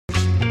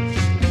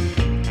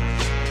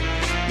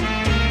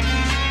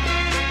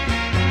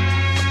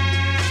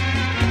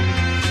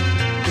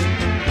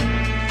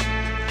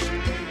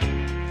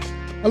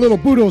A little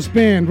Budos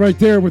band right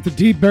there with the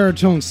deep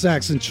baritone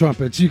sax and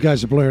trumpets. You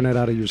guys are blaring that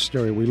out of your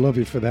stereo. We love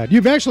you for that.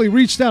 You've actually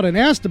reached out and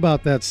asked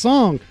about that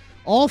song.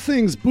 All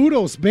things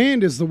Budos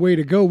band is the way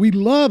to go. We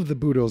love the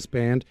Budos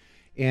band.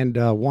 And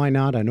why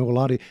not? I know a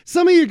lot of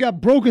some of you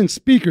got broken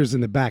speakers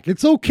in the back.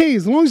 It's okay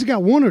as long as you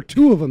got one or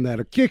two of them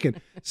that are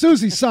kicking.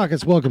 Susie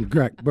Sockets, welcome,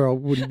 Cracker Barrel.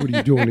 What are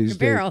you doing these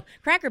days?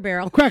 Cracker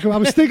Barrel. I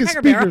was thinking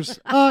speakers.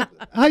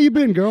 How you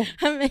been, girl?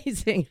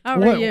 Amazing.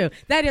 How are you?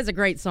 That is a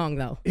great song,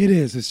 though. It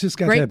is. It's just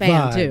got great that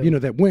band, vibe. Too. You know,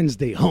 that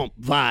Wednesday hump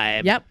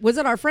vibe. Yep. Was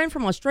it our friend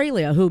from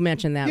Australia who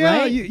mentioned that, yeah,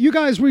 right? Yeah, you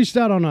guys reached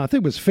out on, I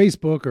think it was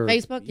Facebook or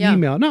yeah.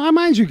 email. No, I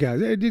mind you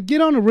guys.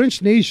 Get on a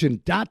Wrench Nation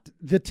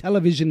the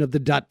television of the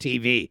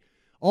 .tv.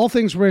 All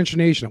things Wrench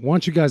Nation. I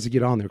want you guys to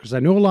get on there because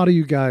I know a lot of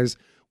you guys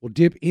will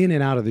dip in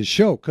and out of the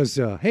show because,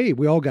 hey,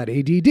 we all got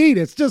ADD.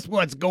 That's just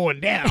what's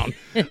going down.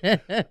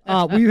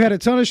 We've had a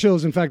ton of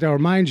shows. In fact, I'll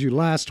remind you,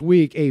 last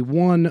week, a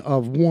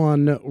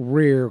one-of-one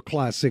rare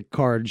classic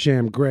card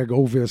gem, Greg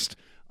Ovist,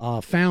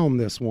 found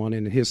this one,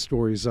 and his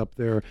story's up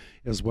there,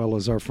 as well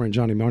as our friend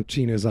Johnny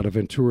Martinez out of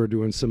Ventura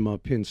doing some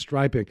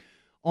pinstriping.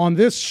 On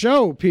this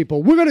show,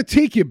 people, we're going to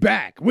take you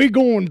back. We're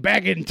going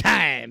back in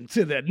time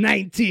to the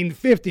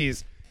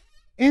 1950s.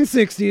 And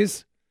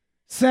 60s,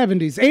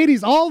 70s,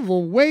 80s, all the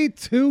way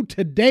to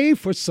today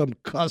for some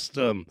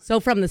custom. So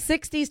from the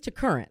 60s to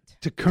current.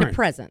 To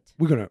present.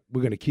 We're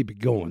gonna keep it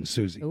going,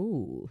 Susie.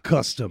 Ooh.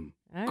 Custom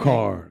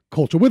car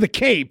culture with a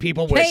K,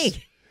 people. K.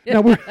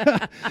 Now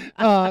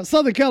we're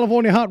Southern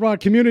California hot rod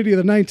community of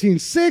the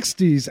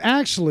 1960s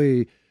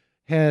actually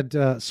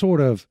had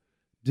sort of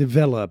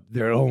developed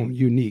their own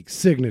unique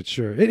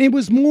signature. And it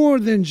was more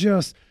than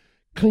just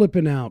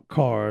clipping out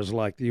cars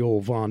like the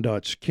old Von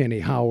Dutch, Kenny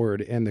Howard,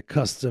 and the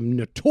custom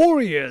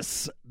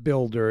notorious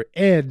builder,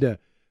 Ed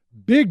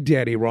Big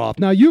Daddy Roth.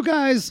 Now, you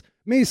guys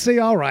may say,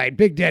 all right,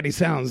 Big Daddy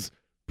sounds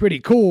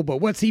pretty cool, but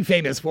what's he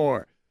famous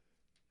for?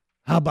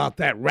 How about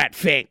that Rat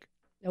Fink?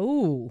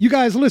 Ooh. You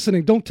guys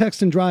listening, don't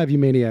text and drive, you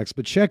maniacs,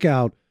 but check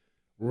out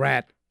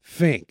Rat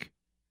Fink.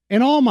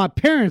 And all my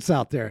parents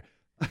out there,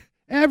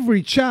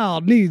 every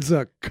child needs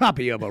a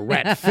copy of a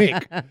Rat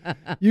Fink.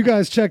 You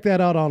guys check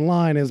that out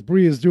online as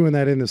Bree is doing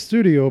that in the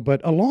studio. But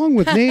along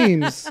with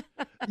names,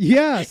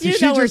 yeah. See, you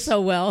know her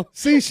so well.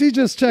 See, she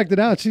just checked it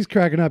out. She's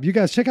cracking up. You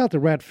guys check out the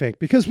Rat Fink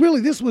because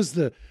really this was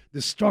the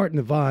start and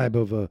the vibe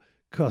of a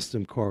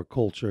custom car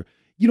culture.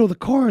 You know, the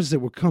cars that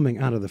were coming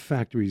out of the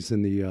factories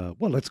in the,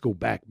 let's go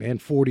back, man,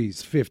 40s,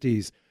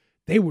 50s.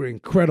 They were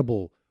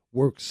incredible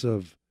works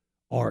of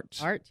art.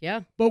 Art,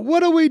 yeah. But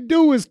what do we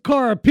do as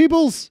car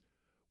peoples?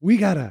 We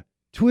got to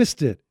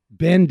twist it,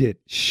 bend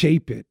it,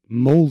 shape it,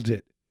 mold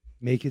it,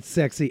 make it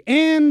sexy.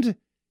 And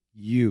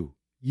you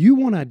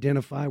want to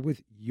identify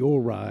with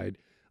your ride.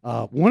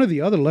 One of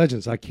the other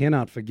legends I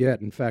cannot forget,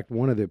 in fact,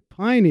 one of the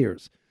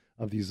pioneers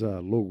of these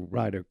low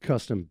rider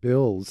custom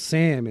builds,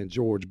 Sam and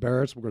George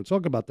Barris. We're going to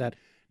talk about that.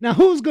 Now,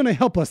 who's going to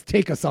help us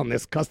take us on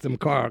this custom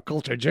car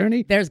culture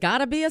journey? There's got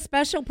to be a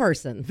special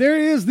person. There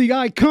is the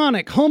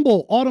iconic,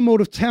 humble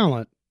automotive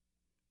talent,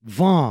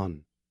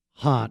 Von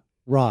Hot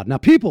Rod. Now,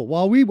 people,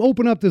 while we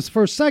open up this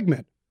first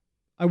segment,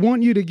 I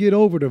want you to get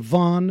over to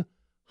Von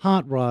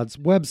Hot Rod's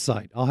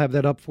website. I'll have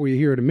that up for you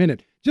here in a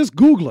minute. Just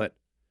Google it.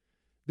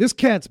 This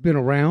cat's been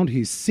around.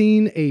 He's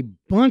seen a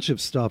bunch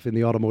of stuff in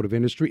the automotive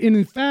industry. And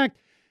in fact,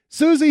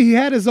 Susie, he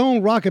had his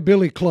own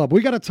rockabilly club.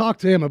 We got to talk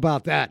to him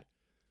about that.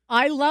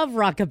 I love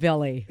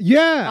rockabilly.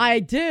 Yeah. I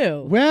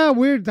do. Well,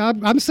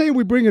 I'm saying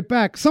we bring it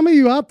back. Some of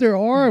you out there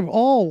are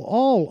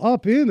all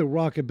up in the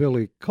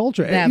rockabilly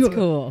culture. That's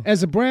cool.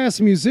 As a brass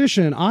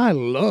musician, I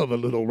love a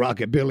little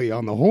rockabilly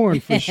on the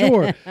horn for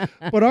sure.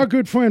 But our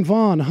good friend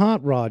Von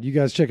Hot Rod, you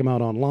guys check him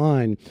out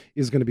online,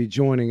 is going to be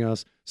joining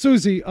us.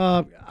 Susie,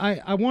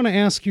 I want to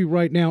ask you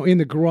right now in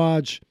the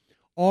garage,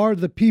 are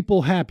the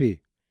people happy?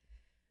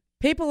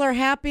 People are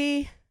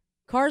happy.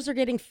 Cars are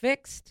getting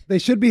fixed. They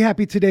should be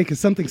happy today because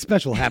something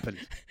special happened.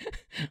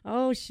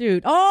 Oh,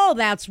 shoot. Oh,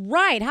 that's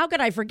right. How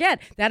could I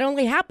forget? That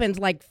only happened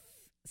like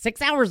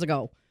 6 hours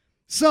ago.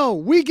 So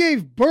we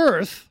gave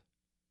birth.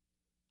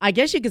 I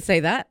guess you could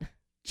say that.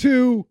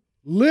 To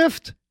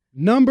lift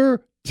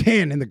number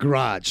 10 in the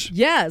garage.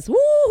 Yes. Woo!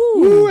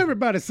 Woo,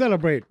 everybody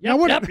celebrate.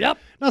 Yep.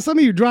 Now, some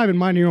of you driving,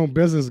 mind your own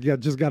business,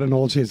 just got an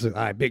old chase. All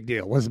right, big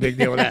deal. What's the big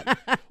deal with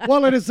that?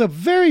 Well, it is a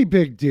very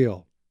big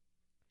deal.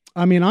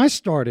 I mean, I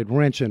started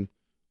wrenching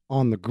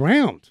on the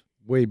ground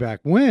way back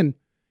when.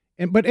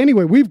 But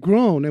anyway, we've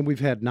grown and we've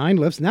had 9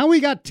 lifts. Now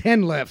we got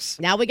 10 lifts.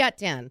 Now we got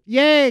 10.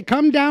 Yay,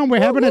 come down. We're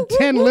having a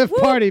 10 lift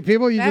party,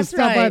 people. You just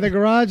stop by the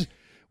garage.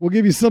 We'll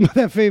give you some of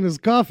that famous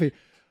coffee.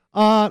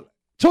 Toyota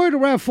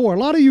RAV4. A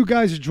lot of you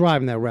guys are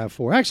driving that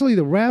RAV4. Actually,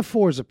 the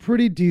RAV4 is a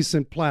pretty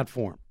decent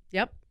platform.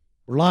 Yep.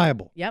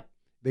 Reliable. Yep.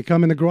 They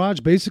come in the garage,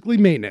 basically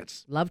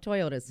maintenance. Love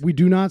Toyotas. We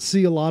do not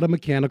see a lot of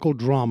mechanical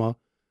drama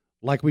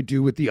like we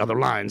do with the other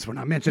lines. We're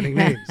not mentioning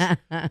names.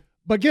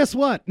 But guess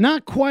what?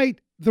 Not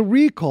quite the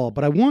recall,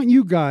 but I want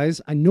you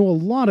guys, I know a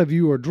lot of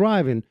you are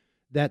driving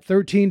that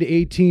 13 to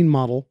 18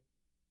 model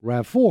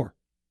RAV4.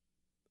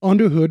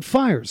 Underhood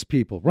fires,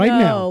 people, right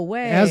now. No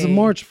way. As of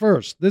March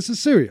 1st. This is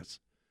serious.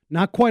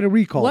 Not quite a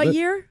recall. What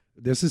year?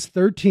 This is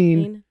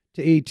 13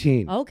 to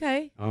 18.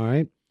 Okay. All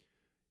right.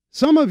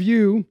 Some of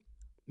you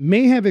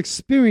may have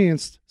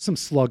experienced some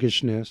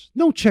sluggishness,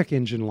 no check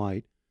engine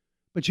light,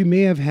 but you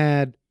may have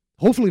had,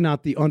 hopefully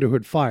not the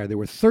underhood fire. There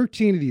were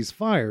 13 of these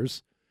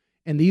fires,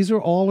 and these are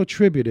all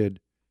attributed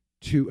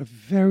to a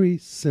very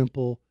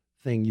simple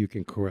thing you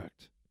can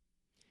correct.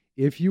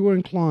 If you are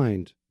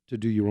inclined to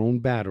do your own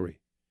battery,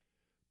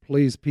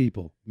 please,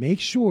 people, make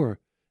sure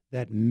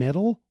that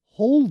metal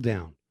hold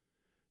down,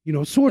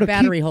 sort of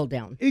battery hold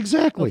down.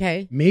 Exactly.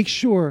 Okay. Make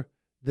sure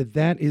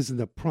that is in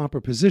the proper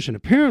position.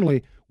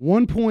 Apparently,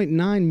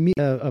 1.9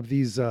 of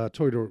these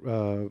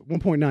Toyota,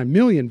 1.9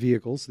 million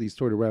vehicles, these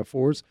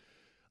Toyota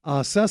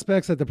RAV4s,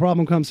 suspects that the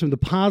problem comes from the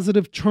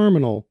positive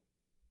terminal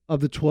of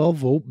the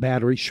 12-volt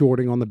battery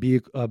shorting on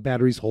the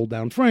battery's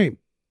hold-down frame.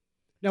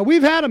 Now,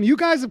 we've had them. You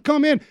guys have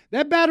come in.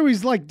 That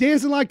battery's like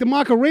dancing like the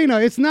Macarena.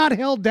 It's not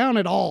held down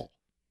at all.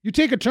 You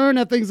take a turn,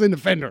 that thing's in the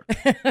fender.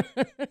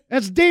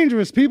 That's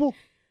dangerous, people.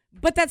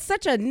 But that's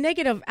such a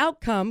negative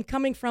outcome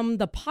coming from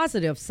the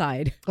positive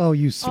side. Oh,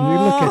 you sweet.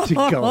 Look at you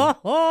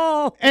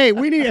go. Hey,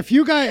 we need, if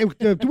you guys,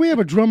 do we have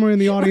a drummer in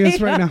the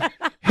audience right now?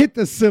 Hit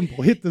the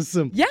cymbal.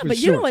 Yeah, but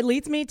you know what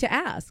leads me to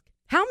ask?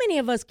 How many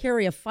of us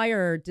carry a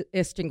fire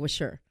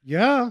extinguisher?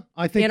 Yeah,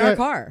 I think in our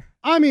car.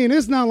 I mean,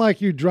 it's not like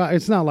you drive.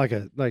 It's not like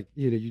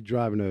you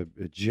driving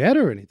a jet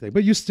or anything.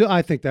 But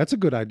I think that's a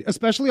good idea,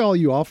 especially all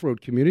you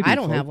off-road community. I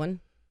don't have one.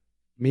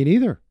 Me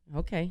neither.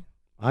 Okay.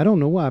 I don't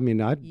know why. I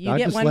mean, I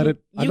just let it.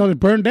 I let it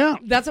burn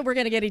down. That's what we're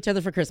gonna get each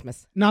other for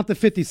Christmas. Not the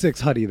 56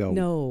 Huddy though.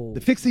 No.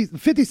 The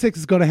 56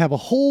 is going to have a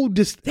whole.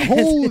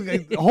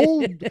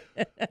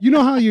 You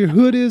know how your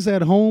hood is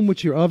at home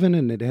with your oven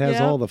and it has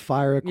all the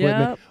fire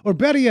equipment, or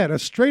better yet, a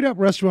straight up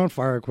restaurant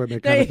fire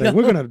equipment kind of thing.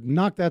 We're going to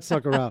knock that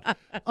sucker out.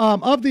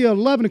 Of the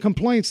 11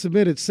 complaints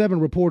submitted, 7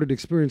 reported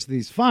experiencing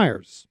these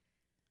fires.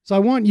 So I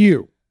want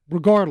you,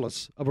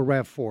 regardless of a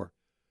RAV4,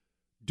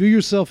 do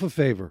yourself a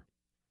favor.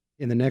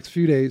 In the next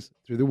few days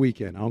through the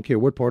weekend, I don't care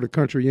what part of the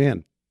country you're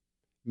in,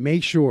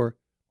 make sure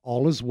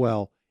all is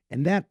well.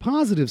 And that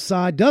positive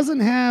side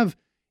doesn't have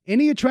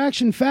any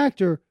attraction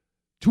factor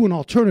to an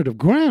alternative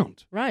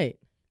ground. Right.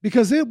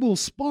 Because it will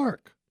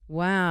spark.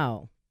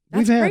 Wow.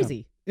 That's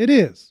crazy. It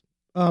is.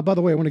 By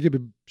the way, I want to give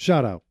a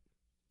shout out.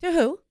 To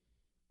who?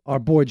 Our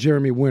boy,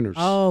 Jeremy Winters.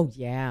 Oh,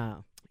 yeah.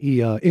 He,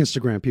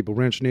 Instagram people,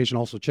 Ranch Nation.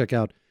 Also check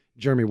out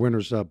Jeremy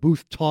Winters'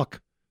 Booth Talk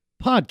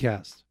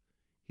podcast.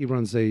 He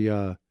runs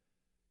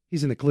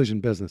he's in the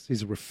collision business.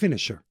 He's a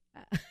refinisher.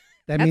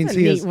 That means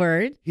he is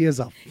word. He is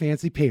a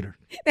fancy painter.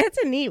 That's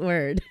a neat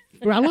word.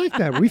 Well, I like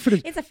that.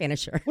 Refinish. It's a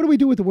finisher. What do we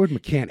do with the word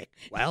mechanic?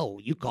 Well,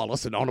 you call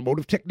us an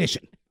automotive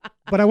technician.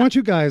 But I want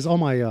you guys, all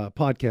my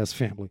podcast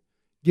family,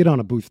 get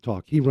on a Booth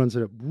Talk. He runs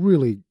a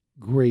really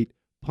great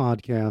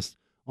podcast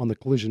on the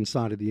collision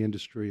side of the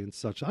industry and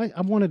such. I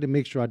wanted to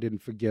make sure I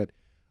didn't forget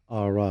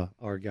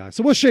our guy.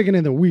 So what's shaking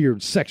in the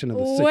weird section of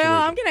the situation?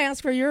 Well, I'm going to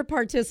ask for your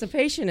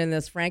participation in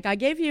this, Frank. I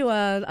gave you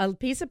a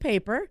piece of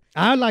paper.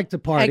 I like to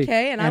party.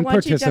 Okay, and I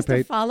want you just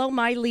to follow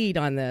my lead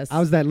on this. I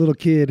was that little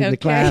kid in the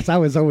class. I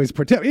was always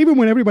even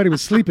when everybody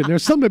was sleeping,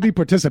 there's something to be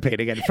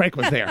participating in. Frank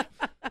was there.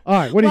 All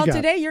right, what do you got?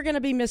 Well, today you're going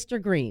to be Mr.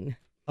 Green.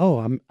 Oh,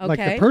 I'm like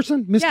the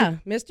person? Mr. Yeah,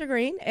 Mr.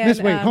 Green. And,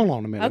 wait, hold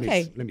on a minute.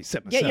 Okay. Let me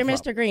set myself Get your up.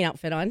 Mr. Green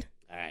outfit on.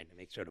 All right, to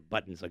make sure the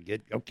buttons are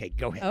good. Okay,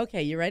 go ahead.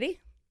 Okay, you ready?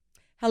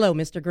 Hello,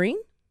 Mr. Green.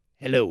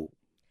 Hello.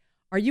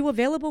 Are you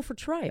available for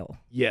trial?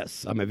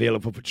 Yes, I'm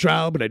available for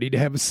trial, but I need to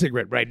have a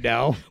cigarette right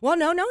now. Well,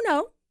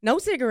 no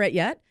cigarette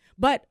yet.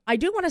 But I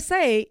do want to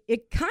say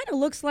it kind of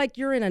looks like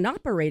you're in an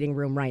operating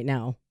room right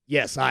now.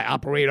 Yes, I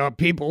operate on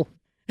people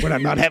when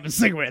I'm not having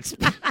cigarettes.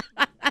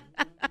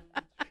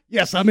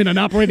 Yes, I'm in an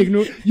operating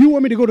room. You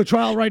want me to go to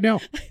trial right now?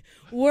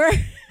 What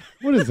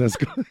is this?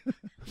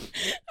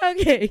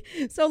 Okay,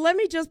 so let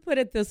me just put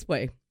it this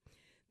way.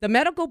 The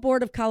Medical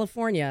Board of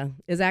California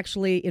is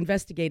actually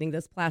investigating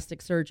this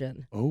plastic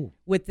surgeon. Oh.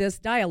 With this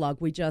dialogue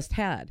we just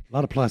had. A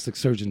lot of plastic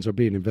surgeons are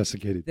being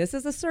investigated. This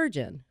is a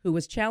surgeon who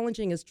was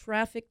challenging his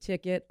traffic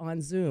ticket on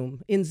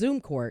Zoom, in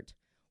Zoom court,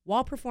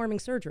 while performing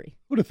surgery.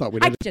 Who'd have thought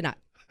we'd I kid you not.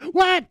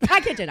 What?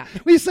 I kid you not.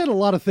 Well, you said a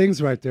lot of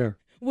things right there.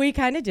 We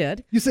kind of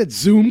did. You said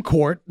Zoom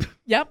court.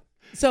 Yep.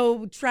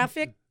 So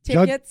traffic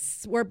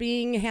tickets were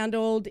being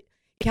handled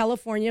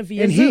California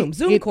via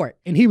Zoom court.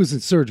 And he was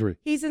in surgery.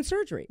 He's in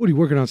surgery. What, are you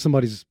working on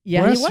somebody's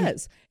Yeah, breast? he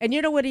was. And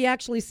you know what he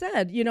actually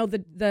said? You know,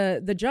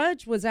 the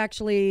judge was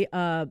actually,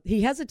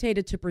 he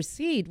hesitated to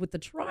proceed with the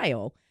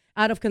trial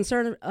out of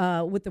concern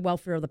with the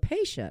welfare of the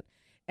patient.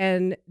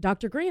 And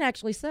Dr. Green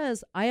actually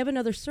says, I have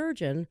another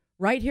surgeon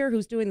right here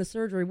who's doing the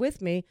surgery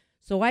with me,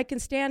 so I can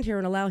stand here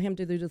and allow him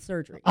to do the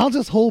surgery. I'll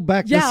just hold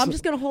back this. Yeah, I'm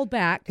just going to hold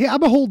back. Yeah, I'm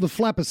going to hold the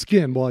flap of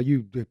skin while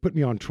you put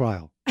me on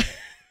trial.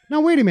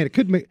 Now, wait a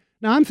minute.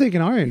 Now, I'm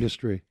thinking our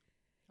industry.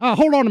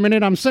 Hold on a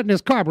minute. I'm setting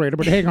this carburetor,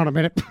 but hang on a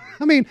minute.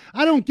 I mean,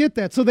 I don't get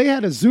that. So they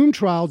had a Zoom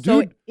trial.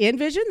 So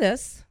envision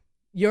this.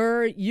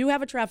 You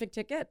have a traffic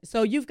ticket.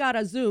 So you've got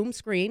a Zoom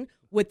screen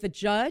with the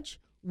judge,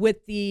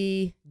 with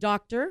the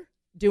doctor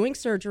doing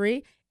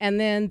surgery, and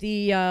then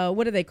the,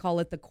 what do they call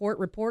it, the court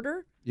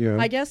reporter? Yeah.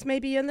 I guess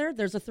maybe in there.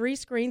 There's a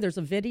 3-screen. There's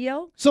a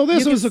video. So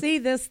this you was can see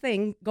this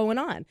thing going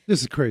on.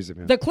 This is crazy,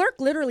 man. The clerk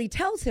literally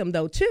tells him,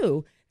 though,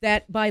 too,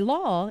 that by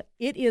law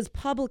it is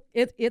public.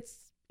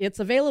 It's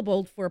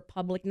available for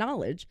public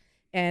knowledge,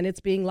 and it's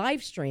being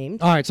live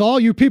streamed. All right, so all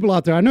you people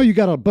out there, I know you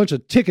got a bunch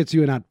of tickets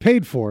you are not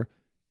paid for.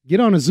 Get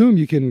on a Zoom.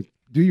 You can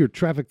do your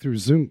traffic through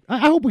Zoom. I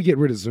hope we get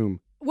rid of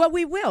Zoom. Well,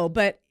 we will,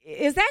 but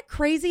is that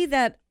crazy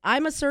that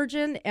I'm a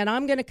surgeon and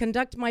I'm going to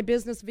conduct my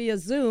business via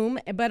Zoom,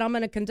 but I'm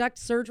going to conduct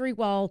surgery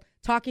while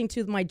talking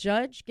to my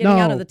judge, getting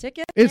out of the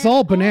ticket? It's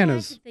all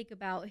bananas. All I can think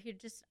about here,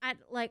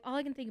 all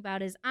I can think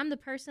about is I'm the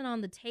person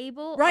on the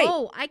table. Right.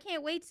 Oh, I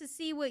can't wait to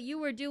see what you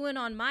were doing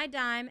on my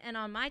dime, and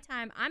on my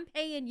time, I'm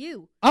paying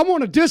you. I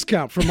want a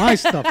discount for my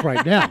stuff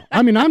right now.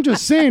 I mean, I'm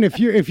just saying, if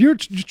you're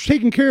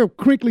taking care of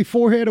crinkly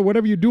forehead or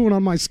whatever you're doing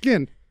on my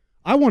skin,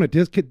 I want a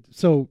discount.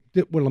 So,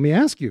 well, let me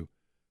ask you.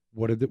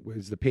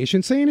 Is the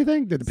patient say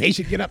anything? Did the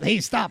patient get up? Hey,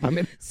 stop!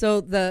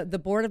 So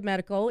the Board of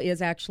Medical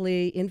is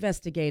actually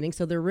investigating.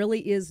 So there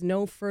really is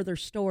no further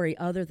story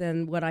other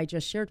than what I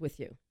just shared with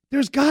you.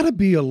 There's got to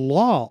be a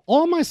law.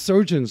 All my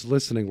surgeons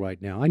listening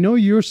right now, I know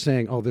you're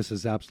saying, "Oh, this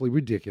is absolutely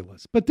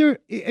ridiculous," but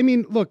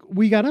look,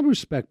 we got to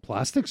respect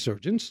plastic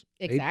surgeons.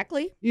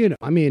 Exactly. They're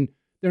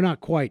not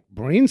quite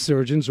brain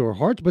surgeons or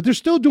hearts, but they're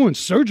still doing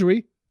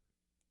surgery.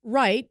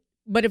 Right.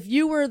 But if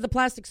you were the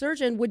plastic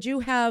surgeon, would you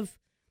have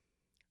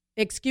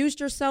excused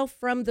yourself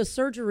from the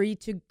surgery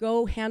to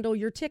go handle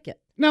your ticket?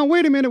 Now,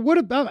 wait a minute. What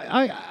about,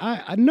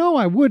 I no,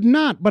 I would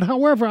not. But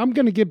however, I'm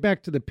going to get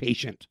back to the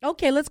patient.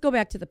 Okay, let's go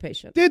back to the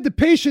patient. Did the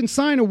patient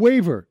sign a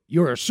waiver?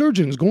 Your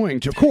surgeon's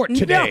going to court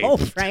today. No,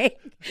 Frank.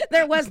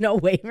 There was no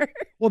waiver.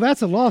 Well,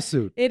 that's a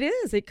lawsuit. It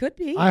is. It could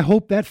be. I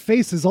hope that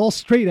face is all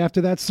straight after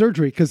that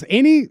surgery, because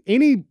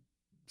any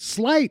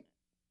slight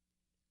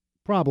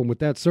problem with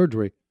that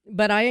surgery.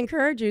 But I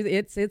encourage you,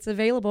 it's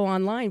available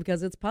online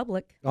because it's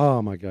public.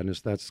 Oh my goodness,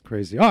 that's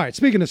crazy. All right,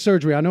 speaking of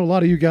surgery, I know a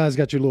lot of you guys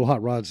got your little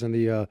hot rods in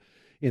the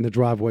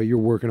driveway. You're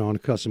working on a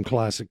custom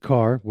classic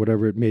car,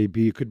 whatever it may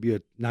be. It could be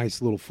a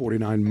nice little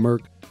 49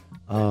 Merc.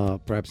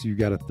 Perhaps you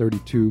got a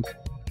 32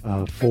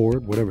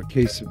 Ford, whatever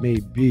case it may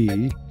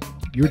be.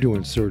 You're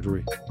doing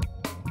surgery.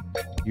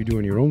 You're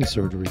doing your own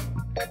surgery.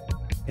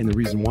 And the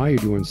reason why you're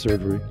doing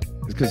surgery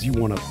is because you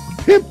want to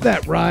pimp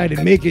that ride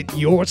and make it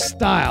your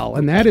style.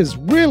 And that is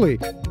really,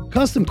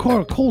 custom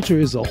car culture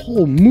is a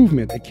whole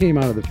movement that came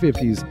out of the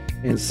 50s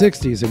and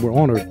 60s. And we're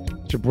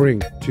honored to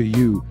bring to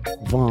you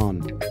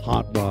Von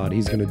Hot Rod.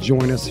 He's going to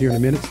join us here in a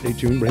minute. Stay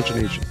tuned, Wrench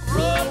Nation.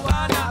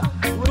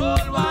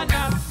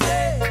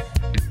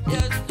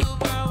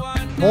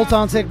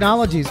 Bolt-On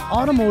Technologies,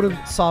 automotive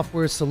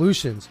software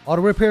solutions.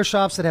 Auto repair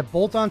shops that have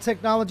Bolt-On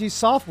Technologies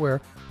software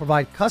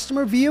provide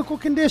customer vehicle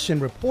condition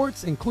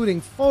reports,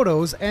 including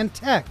photos and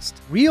text,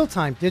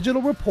 real-time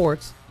digital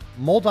reports,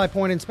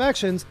 multi-point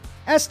inspections,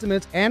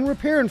 estimates, and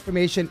repair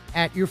information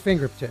at your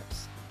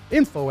fingertips.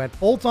 Info at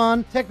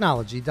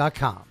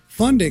boltontechnology.com.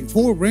 Funding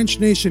for Wrench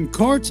Nation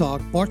Car Talk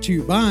brought to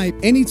you by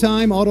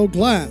Anytime Auto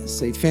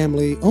Glass, a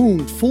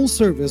family-owned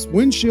full-service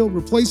windshield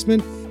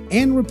replacement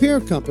and repair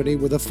company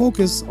with a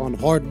focus on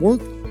hard work,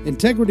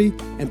 integrity,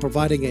 and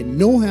providing a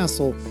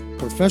no-hassle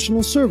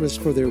professional service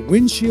for their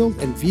windshield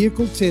and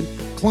vehicle tint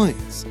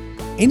clients.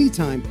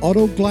 Anytime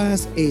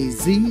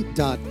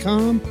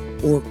AutoGlassAZ.com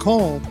or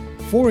call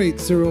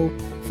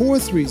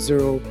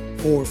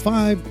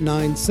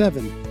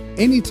 480-430-4597.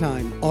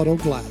 Anytime Auto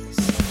Glass.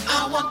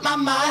 I want my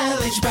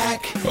mileage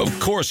back. Of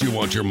course you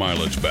want your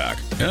mileage back.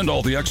 And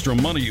all the extra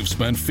money you've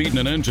spent feeding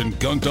an engine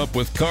gunked up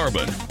with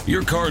carbon.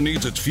 Your car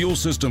needs its fuel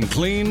system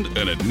cleaned,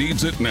 and it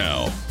needs it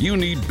now. You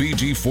need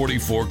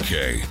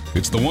BG44K.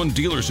 It's the one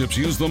dealerships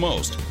use the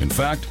most. In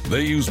fact,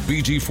 they use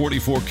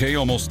BG44K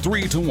almost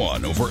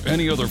 3-to-1 over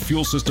any other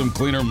fuel system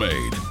cleaner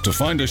made. To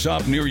find a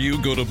shop near you,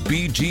 go to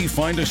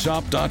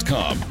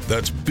bgfindashop.com.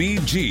 That's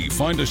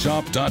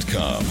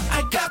bgfindashop.com.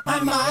 I got my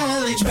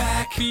mileage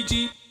back.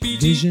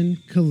 Vision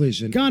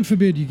collision. God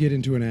forbid you get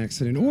into an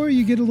accident, or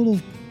you get a little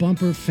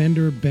bumper,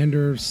 fender,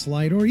 bender,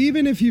 slide, or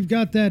even if you've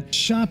got that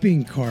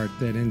shopping cart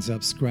that ends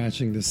up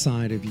scratching the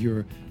side of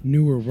your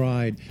newer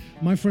ride.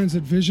 My friends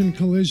at Vision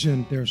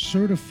Collision, they're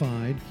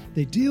certified.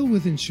 They deal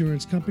with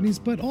insurance companies,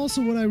 but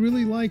also what I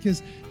really like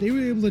is they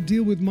were able to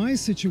deal with my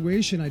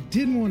situation. I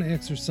didn't want to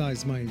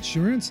exercise my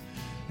insurance,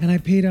 and I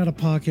paid out of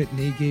pocket, and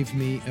they gave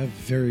me a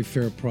very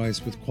fair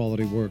price with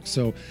quality work.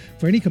 So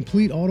for any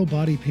complete auto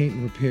body paint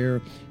and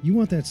repair, you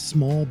want that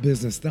small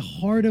business, the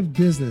heart of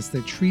business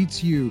that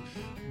treats you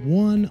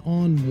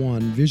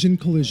one-on-one. Vision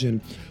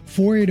Collision,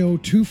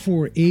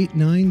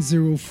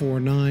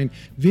 480-248-9049,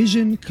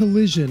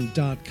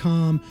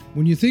 visioncollision.com.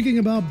 When you're thinking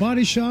about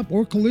body shop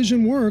or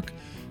collision work,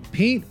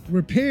 paint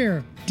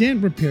repair,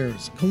 dent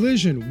repairs,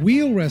 collision,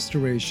 wheel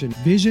restoration,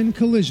 Vision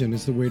Collision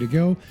is the way to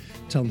go.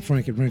 Tell them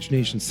Frank at Wrench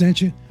Nation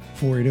sent you.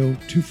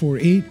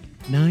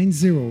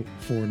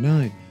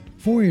 480-248-9049.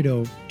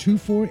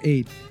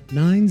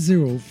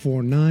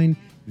 480-248-9049.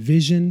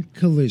 Vision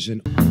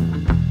Collision.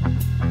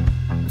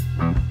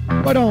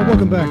 Right on,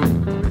 welcome back.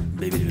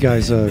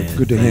 Guys,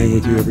 good to hang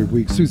with you every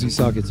week. Susie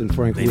Sockets and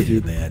Frank with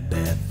you.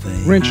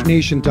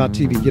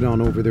 WrenchNation.tv. Get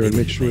on over there and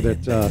make sure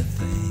that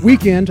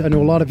weekend, I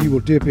know a lot of you will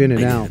dip in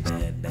and out.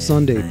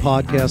 Sunday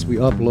podcast we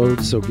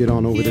upload, so get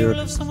on over there.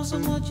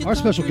 Our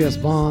special guest,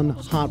 Von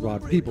Hot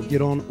Rod. People,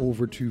 get on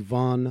over to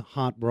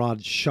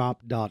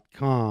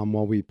VonHotRodShop.com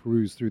while we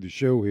peruse through the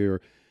show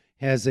here.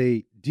 Has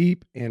a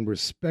deep and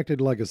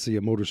respected legacy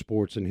of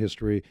motorsports and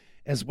history,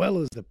 as well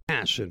as the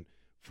passion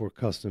for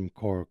custom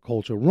car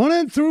culture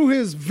running through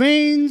his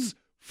veins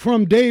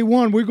from day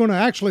one. We're going to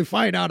actually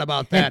find out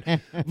about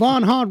that.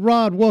 Von Hot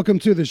Rod, welcome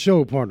to the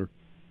show, partner.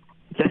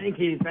 Thank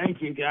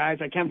you, guys.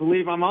 I can't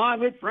believe I'm on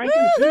with Frank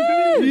and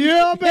Susan.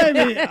 Yeah,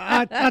 baby.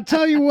 I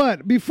tell you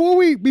what. Before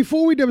we,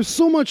 there was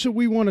so much that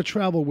we want to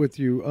travel with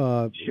you.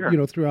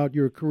 Sure. Throughout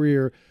your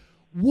career.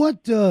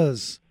 What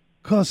does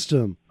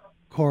custom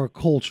car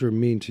culture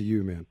mean to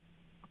you, man?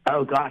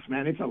 Oh gosh,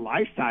 man, it's a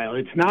lifestyle.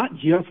 It's not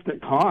just the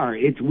car.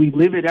 We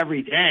live it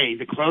every day.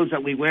 The clothes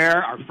that we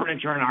wear, our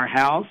furniture in our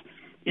house.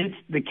 It's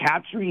the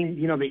capturing,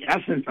 the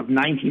essence of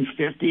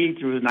 1950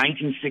 through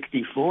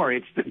 1964.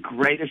 It's the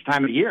greatest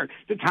time of year.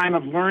 It's a time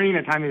of learning,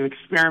 a time of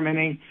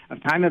experimenting, a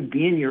time of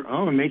being your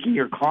own, making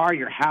your car,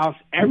 your house,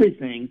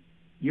 everything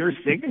your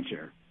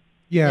signature.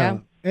 Yeah.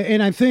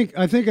 And I think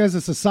as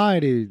a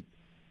society,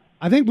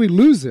 I think we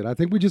lose it. I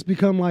think we just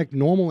become like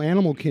normal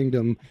animal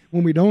kingdom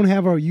when we don't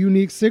have our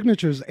unique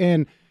signatures.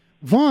 And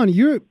Von,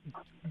 you've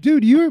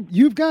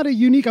got a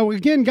unique.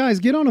 Again, guys,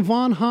 get on to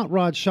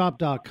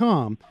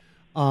VonHotRodShop.com.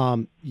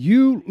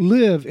 You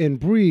live and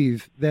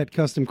breathe that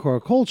custom car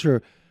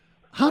culture.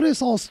 How did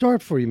this all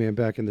start for you, man,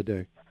 back in the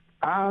day?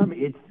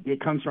 It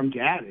comes from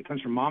Dad. It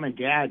comes from Mom and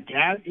Dad.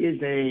 Dad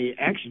is a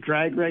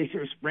ex-drag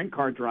racer, sprint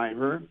car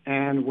driver,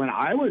 and when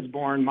I was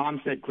born,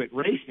 Mom said quit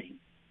racing.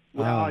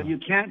 Well, you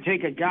can't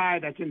take a guy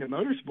that's into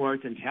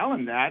motorsports and tell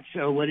him that,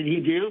 so what did he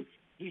do?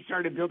 He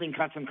started building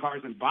custom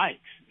cars and bikes.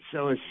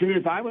 So as soon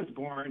as I was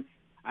born,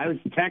 I was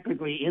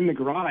technically in the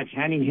garage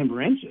handing him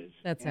wrenches.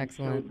 That's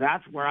excellent. So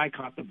that's where I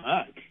caught the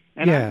bug.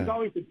 And I was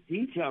always a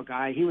detail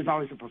guy. He was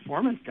always a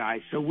performance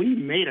guy. So we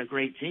made a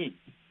great team.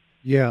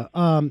 Yeah.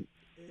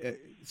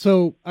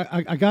 So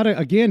I got to,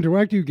 again,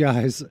 direct you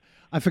guys.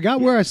 I forgot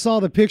where I saw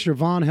the picture.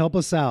 Von, help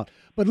us out.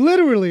 But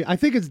literally, I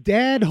think it's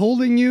Dad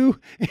holding you,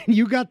 and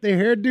you got the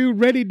hairdo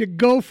ready to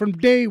go from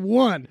day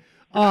one.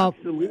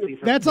 Absolutely.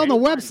 That's on the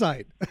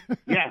website.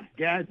 Yeah,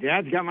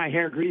 Dad's got my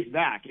hair greased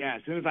back. Yeah,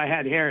 as soon as I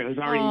had hair, it was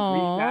already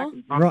greased back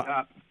and pumped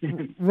up.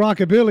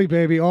 Rockabilly,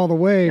 baby, all the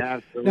way.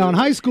 Absolutely. Now, in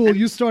high school,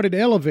 you started to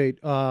elevate,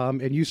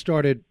 and you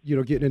started,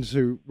 getting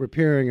into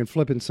repairing and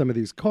flipping some of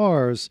these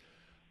cars.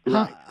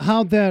 Right.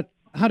 How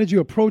did you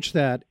approach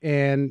that?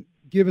 And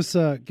give us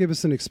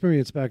an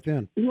experience back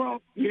then.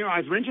 Well, I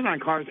was wrenching on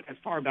cars as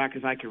far back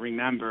as I can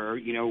remember.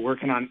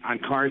 Working on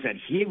cars that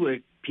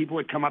people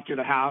would come up to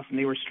the house, and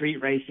they were street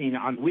racing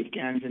on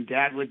weekends, and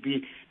Dad would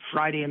be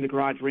Friday in the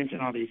garage wrenching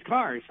all these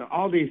cars. So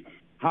all these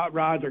hot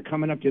rods are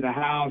coming up to the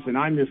house, and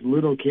I'm this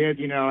little kid,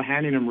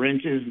 handing them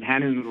wrenches and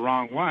handing them the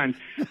wrong one.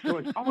 So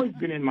it's always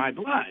been in my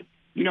blood.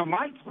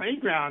 My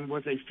playground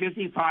was a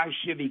 55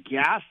 Chevy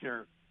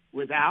Gasser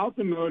without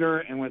the motor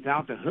and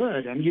without the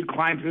hood. And you'd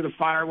climb through the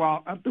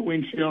firewall, up the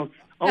windshield,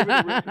 over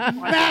the roof, and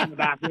fly down the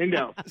back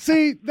window.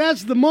 See,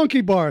 that's the monkey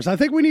bars. I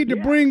think we need to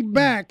bring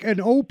back an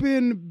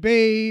open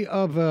bay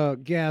of a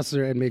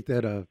gasser and make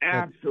that a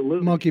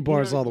monkey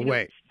bars all the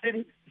way.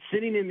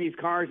 Sitting in these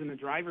cars in the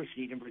driver's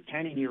seat and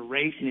pretending you're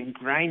racing and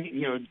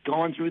grinding,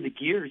 going through the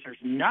gears, there's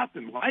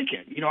nothing like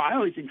it. I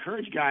always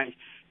encourage guys,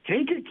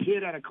 take a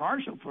kid at a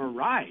car show for a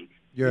ride.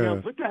 Yeah.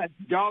 Put that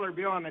dollar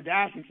bill on the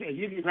dash and say, if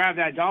you can grab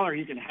that dollar,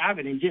 you can have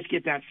it, and just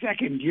get that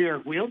second gear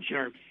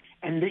wheelchair,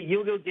 and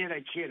you'll go get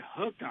a kid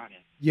hooked on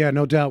it. Yeah,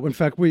 no doubt. In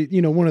fact,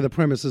 one of the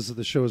premises of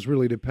the show is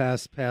really to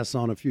pass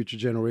on to future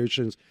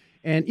generations.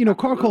 And,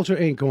 car culture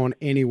ain't going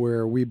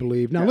anywhere, we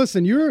believe. Now,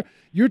 listen, you're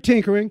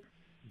tinkering.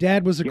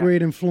 Dad was a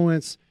great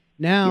influence.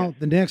 Now,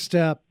 the next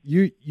step,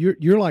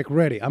 you're like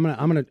ready. I'm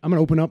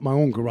gonna open up my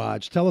own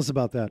garage. Tell us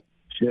about that.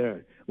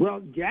 Sure.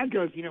 Well, Dad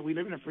goes, we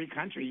live in a free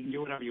country. You can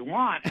do whatever you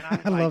want.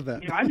 And I love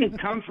that. I didn't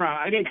come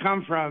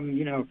from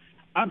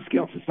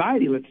upscale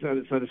society,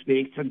 so to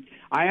speak. So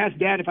I asked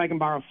Dad if I can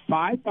borrow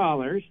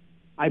 $5.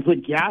 I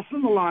put gas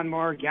in the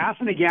lawnmower, gas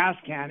in a gas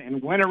can,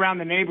 and went around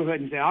the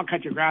neighborhood and said, "I'll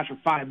cut your grass for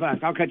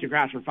 $5. I'll cut your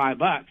grass for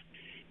 $5."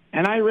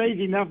 And I raised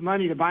enough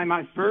money to buy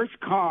my first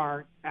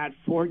car at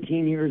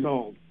 14 years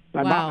old. So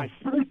I bought my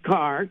first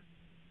car,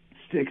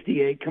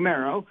 68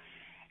 Camaro,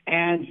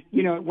 and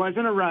it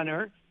wasn't a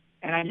runner.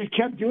 And I just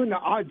kept doing the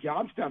odd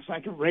job stuff so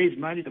I could raise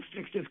money to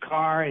fix this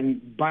car.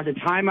 And by the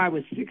time I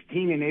was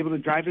 16 and able to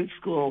drive it to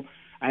school,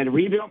 I had a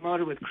rebuilt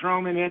motor with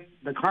chrome in it.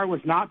 The car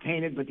was not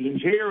painted, but the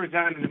interior was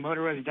done and the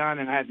motor was done,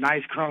 and I had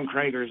nice chrome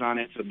Kragers on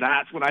it. So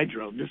that's what I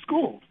drove to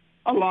school,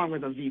 along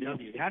with a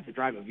VW. You had to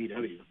drive a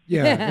VW.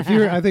 Yeah,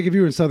 I think if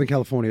you were in Southern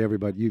California,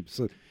 everybody,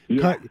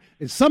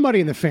 somebody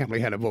in the family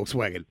had a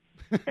Volkswagen.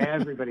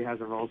 Everybody has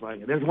a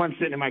Volkswagen. There's one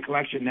sitting in my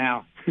collection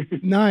now.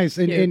 Nice.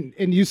 And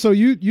you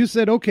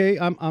said, okay,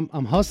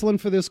 I'm hustling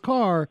for this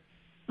car.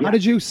 How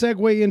did you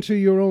segue into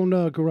your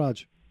own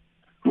garage?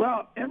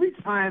 Well, every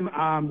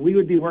time we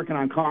would be working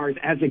on cars,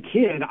 as a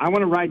kid, I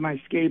want to ride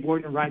my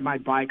skateboard and ride my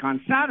bike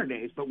on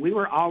Saturdays, but we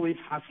were always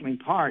hustling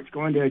parts,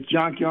 going to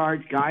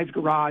junkyards, guys'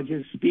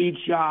 garages, speed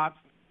shops,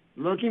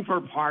 looking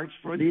for parts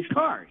for these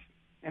cars.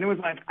 And it was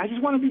like, I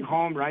just want to be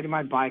home riding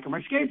my bike or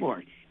my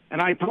skateboard.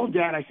 And I told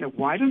Dad, I said,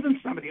 why doesn't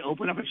somebody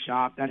open up a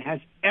shop that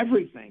has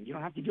everything? You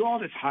don't have to do all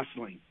this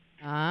hustling.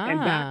 And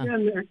back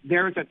then,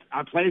 there was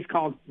a place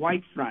called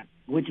Whitefront,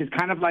 which is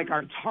kind of like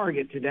our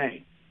Target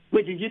today,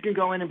 which is you can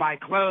go in and buy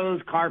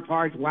clothes, car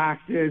parts,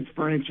 waxes,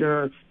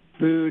 furniture,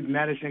 food,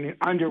 medicine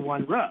under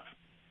one roof.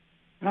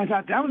 And I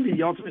thought that would be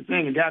the ultimate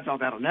thing. And Dad thought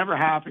that'll never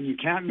happen. You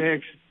can't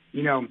mix,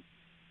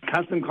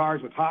 custom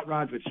cars with hot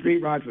rods, with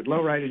street rods, with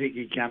low riders.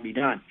 It can't be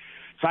done.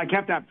 So I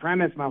kept that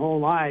premise my whole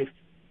life.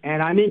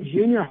 And I'm in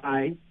junior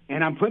high,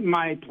 and I'm putting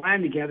my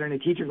plan together, and the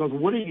teacher goes,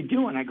 what are you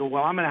doing? I go,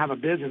 well, I'm going to have a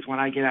business when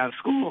I get out of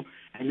school,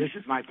 and this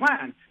is my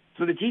plan.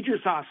 So the teacher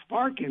saw a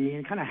spark in me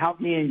and kind of helped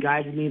me and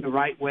guided me the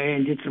right way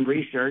and did some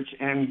research,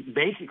 and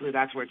basically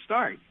that's where it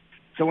started.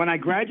 So when I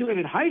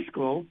graduated high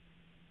school,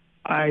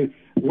 I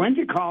went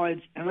to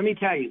college, and let me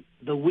tell you,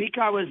 the week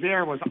I was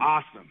there was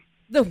awesome.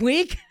 The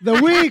week? The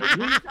week. The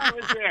week I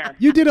was there.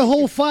 You did a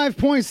whole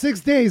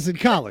 5.6 days in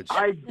college.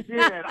 I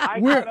did.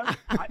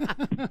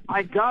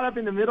 I got up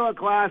in the middle of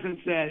class and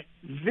said,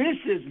 this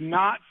is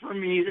not for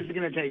me. This is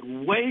going to take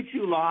way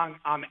too long.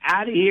 I'm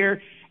out of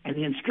here. And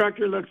the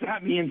instructor looks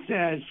at me and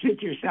says,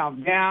 sit yourself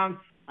down.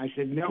 I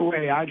said, no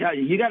way. I got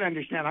you. You got to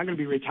understand, I'm going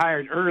to be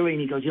retired early. And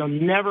he goes, you'll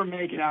never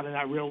make it out of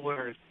that real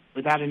world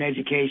without an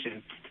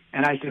education.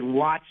 And I said,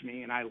 watch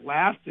me. And I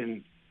left,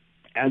 and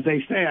as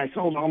they say, I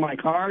sold all my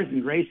cars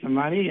and raised some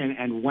money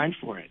and went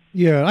for it.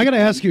 Yeah, I got to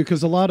ask you,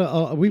 because a lot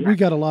of we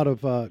got a lot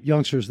of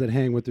youngsters that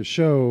hang with the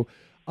show.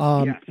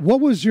 Yes.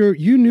 What was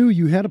you knew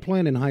you had a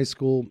plan in high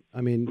school.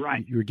 I mean,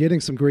 right. You were getting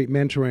some great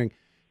mentoring.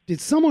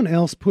 Did someone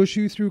else push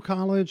you through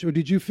college, or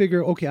did you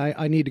figure, okay,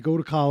 I need to go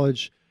to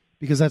college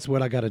because that's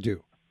what I got to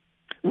do?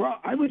 Well,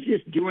 I was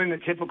just doing the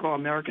typical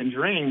American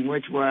dream,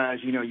 which was,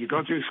 you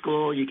go through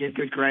school, you get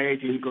good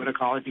grades, you go to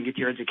college and get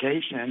your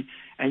education,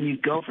 and you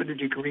go for the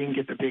degree and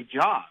get the big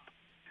job.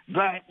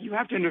 But you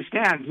have to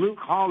understand, blue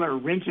collar,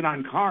 wrenching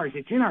on cars,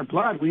 it's in our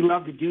blood. We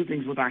love to do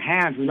things with our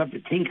hands. We love to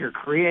tinker,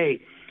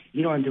 create,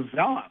 and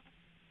develop.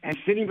 And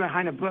sitting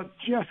behind a book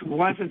just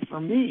wasn't for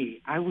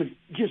me. I was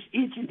just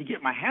itching to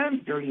get my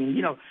hands dirty.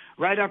 And,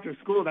 right after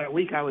school that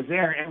week I was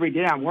there, every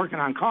day I'm working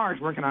on cars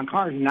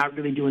and not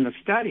really doing the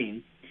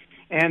studying.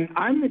 And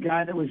I'm the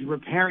guy that was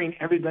repairing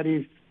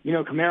everybody's,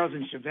 Camaros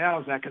and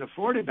Chevelles that could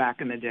afford it back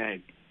in the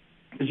day.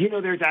 Because,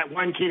 there's that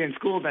one kid in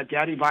school that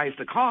daddy buys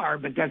the car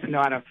but doesn't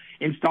know how to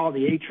install the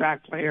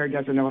 8-track player,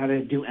 doesn't know how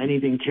to do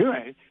anything to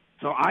it.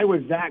 So I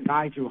was that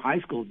guy through high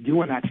school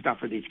doing that stuff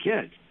for these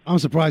kids. I'm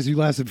surprised you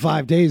lasted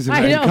 5 days in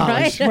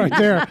college, right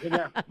there.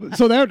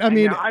 So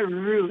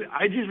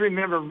I just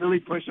remember really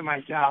pushing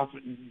myself.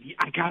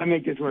 I got to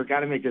make this work,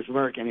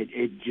 and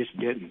it just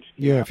didn't.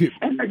 Yeah.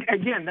 And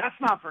again, that's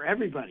not for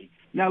everybody.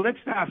 Now let's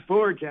fast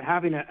forward to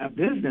having a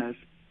business.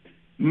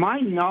 My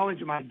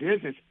knowledge of my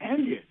business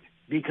ended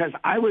because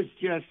I was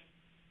just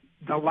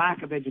the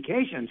lack of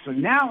education. So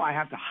now I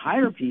have to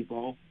hire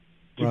people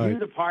to do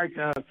the parts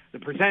of the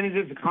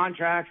percentages, the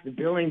contracts, the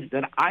billings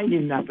that I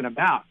knew nothing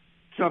about.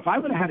 So if I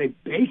would have had a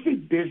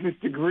basic business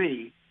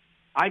degree,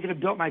 I could have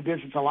built my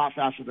business a lot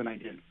faster than I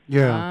did.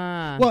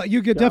 Yeah. Well,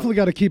 you definitely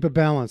got to keep a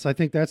balance. I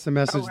think that's the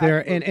message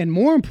there. And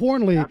more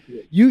importantly,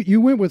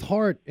 you went with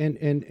heart and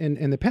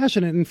the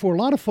passion. And for a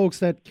lot of folks,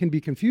 that can be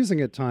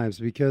confusing at times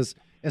because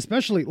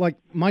especially like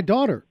my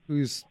daughter,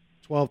 who's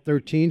 12,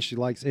 13, she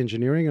likes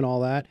engineering and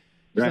all that.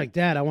 She's like,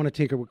 Dad, I want to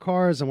tinker with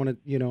cars. I want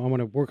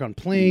to work on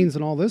planes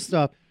and all this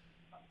stuff.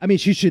 I mean,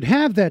 she should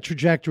have that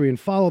trajectory and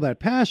follow that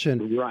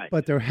passion,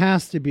 but there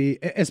has to be,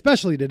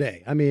 especially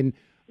today. I mean,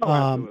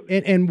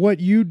 and what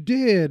you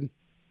did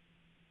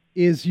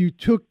is you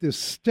took this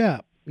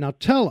step. Now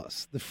tell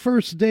us, the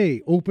first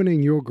day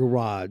opening your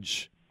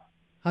garage,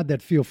 how'd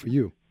that feel for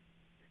you?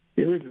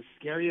 It was the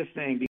scariest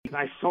thing because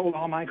I sold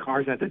all my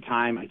cars at the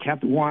time. I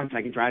kept one so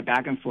I could drive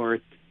back and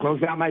forth,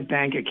 closed out my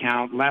bank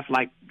account, left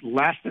like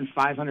less than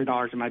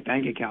 $500 in my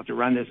bank account to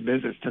run this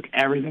business, took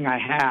everything I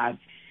had.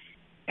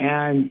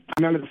 And I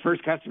remember the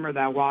first customer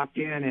that walked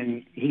in,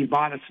 and he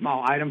bought a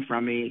small item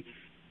from me,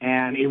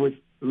 and it was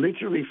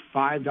literally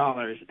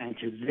 $5. And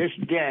to this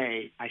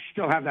day, I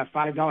still have that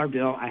 $5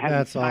 bill. I had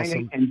to sign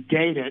it and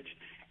date it.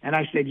 And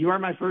I said, you are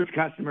my first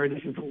customer.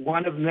 This is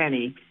one of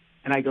many.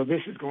 And I go,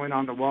 this is going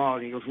on the wall.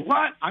 And he goes,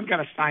 what? I'm going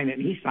to sign it.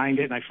 And he signed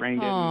it, and I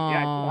framed it. And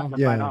I got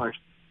the $5.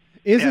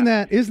 Isn't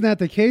that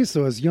the case,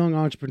 though, as young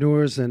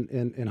entrepreneurs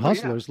and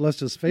hustlers? Let's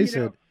just face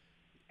it.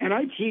 And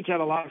I teach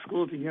at a lot of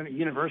schools and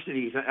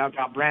universities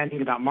about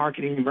branding, about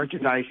marketing,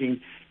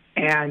 merchandising.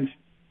 And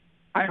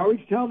I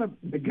always tell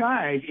the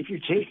guys, if you're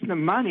chasing the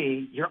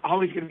money, you're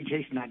always going to be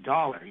chasing that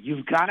dollar.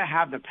 You've got to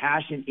have the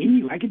passion in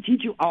you. I can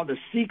teach you all the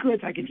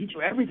secrets. I can teach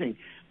you everything.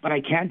 But I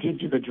can't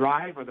teach you the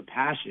drive or the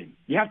passion.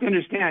 You have to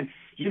understand,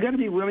 you've got to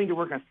be willing to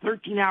work a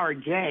 13-hour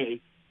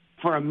day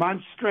for a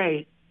month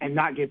straight and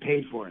not get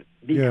paid for it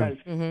because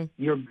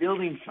you're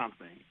building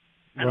something.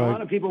 And a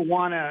lot of people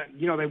want to,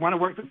 they want to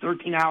work for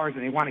 13 hours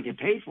and they want to get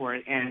paid for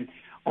it. And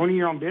owning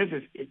your own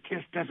business, it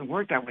just doesn't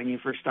work that way when you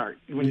first start.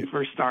 When you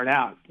first start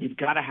out, you've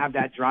got to have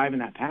that drive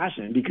and that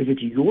passion because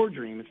it's your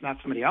dream. It's not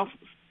somebody else's.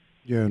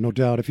 Yeah, no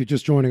doubt. If you're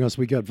just joining us,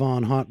 we got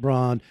Von Hot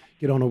Rod.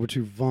 Get on over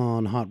to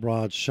Von Hot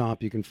Rod's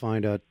shop. You can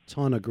find a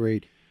ton of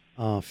great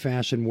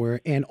fashion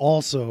wear. And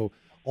also,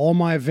 all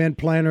my event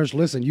planners,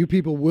 listen, you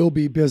people will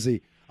be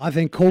busy. I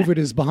think COVID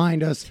is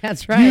behind us.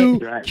 That's right. You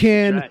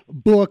can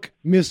book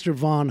Mr.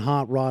 Von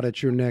Hot Rod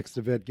at your next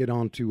event. Get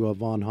on to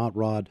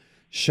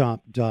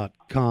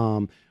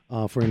VonHotRodShop.com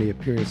for any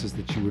appearances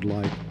that you would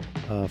like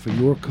for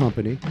your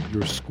company,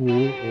 your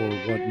school, or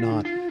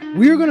whatnot.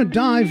 We're going to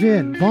dive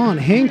in. Von,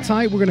 hang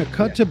tight. We're going to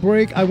cut to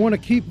break. I want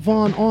to keep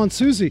Von on.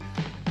 Susie,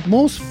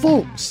 most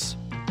folks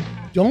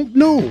don't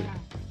know,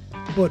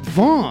 but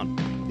Von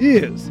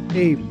is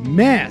a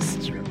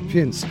master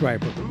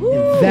pinstriper.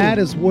 And that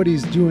is what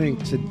he's doing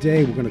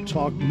today. We're going to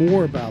talk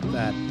more about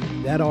that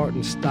art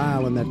and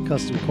style and that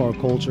custom car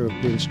culture of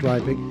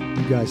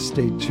pinstriping. You guys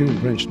stay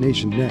tuned. Wrench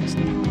Nation next.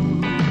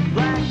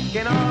 Black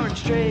and orange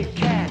stray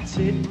cat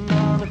sitting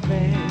on the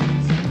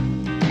fence.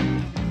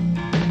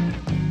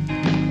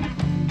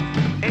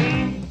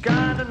 Ain't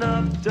got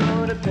enough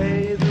dough to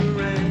pay the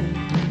rent.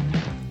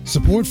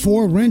 Support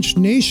for Wrench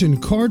Nation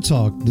Car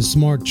Talk, the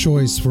smart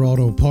choice for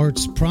auto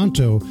parts.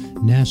 Pronto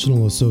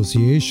National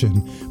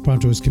Association.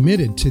 Pronto is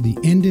committed to the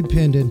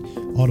independent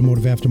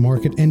automotive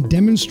aftermarket and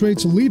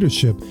demonstrates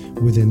leadership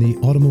within the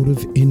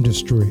automotive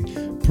industry.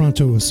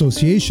 Pronto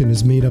Association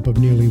is made up of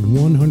nearly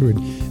 100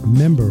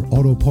 member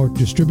auto part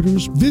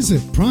distributors.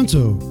 Visit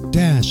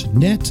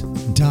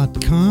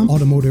pronto-net.com.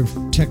 Automotive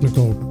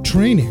technical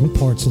training,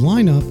 parts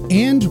lineup,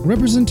 and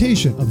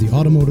representation of the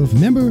automotive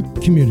member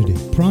community.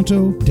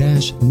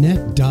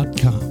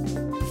 Pronto-net.com.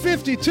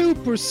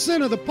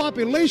 52% of the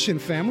population,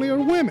 family, are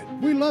women.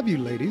 We love you,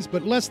 ladies,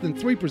 but less than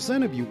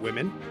 3% of you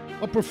women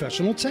are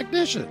professional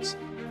technicians.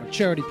 Our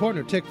charity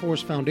partner,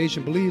 TechForce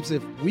Foundation, believes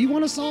if we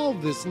want to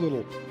solve this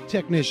little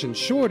technician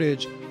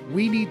shortage,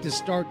 we need to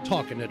start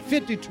talking to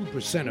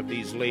 52% of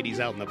these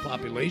ladies out in the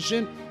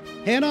population.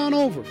 Head on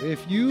over.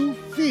 If you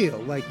feel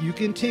like you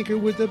can tinker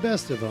with the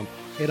best of them,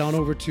 head on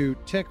over to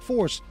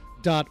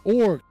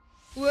techforce.org.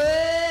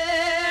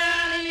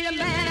 Well, I need a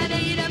man, I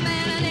need a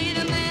man, I need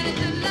a man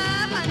to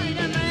love. I need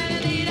a man, I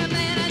need a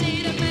man, I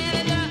need a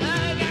man to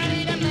hug. I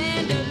need a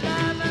man to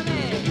love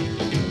me.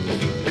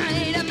 I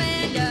need a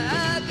man to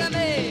hug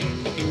me.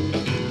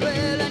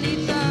 Well, I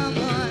need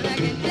someone I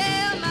can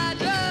tell my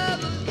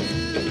troubles to.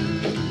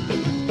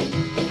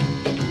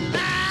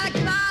 Like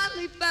a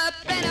lollipop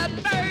and a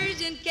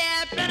Persian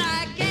cat, but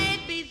I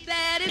can't be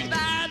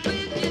satisfied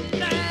with just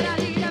that. I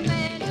need a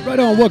man. Right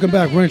on. Welcome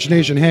back, Wrench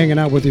Nation, hanging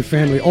out with your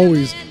family.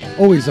 Always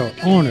are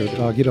honored.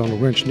 Get on to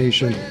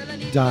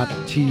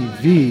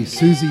wrenchnation.tv.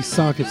 Susie,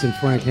 Sockets, and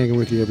Frank hanging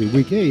with you every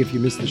week. Hey, if you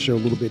missed the show a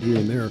little bit here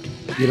and there,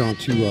 get on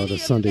to the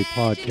Sunday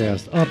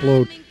podcast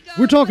upload.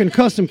 We're talking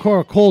custom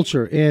car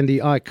culture and the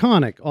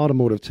iconic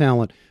automotive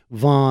talent,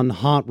 Von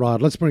Hot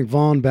Rod. Let's bring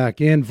Von back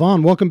in.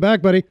 Von, welcome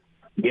back, buddy.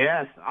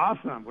 Yes,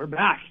 awesome. We're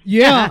back.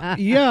 Yeah.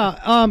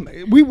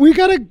 We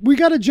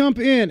gotta jump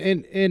in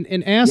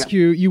and ask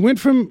you. You went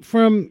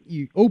from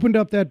you opened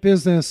up that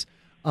business.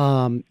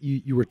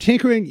 You were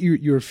tinkering.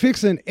 You were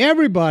fixing.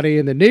 Everybody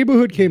in the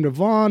neighborhood came to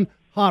Von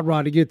Hot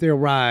Rod to get their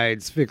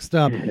rides fixed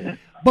up.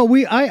 But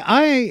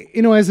I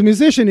as a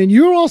musician, and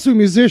you're also a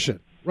musician,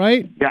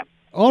 right? Yeah.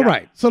 All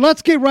right. So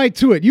let's get right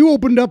to it. You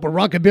opened up a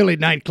rockabilly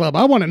nightclub.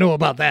 I want to know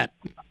about that.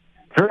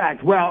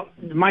 Correct. Well,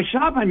 my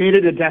shop, I made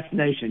it a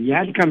destination. You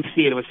had to come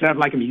see it. It was set up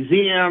like a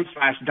museum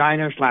 /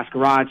 diner /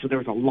 garage. So there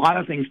was a lot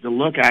of things to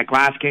look at,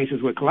 glass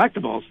cases with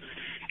collectibles.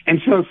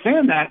 And so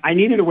saying that, I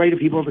needed a way for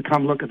people to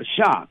come look at the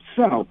shop.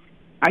 So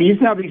I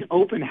used to have these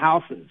open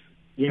houses,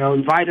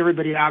 invite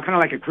everybody out, kind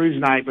of like a cruise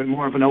night, but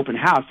more of an open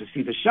house to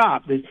see the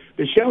shop. The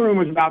showroom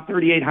was about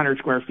 3,800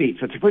 square feet,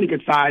 so it's a pretty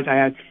good size. I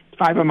had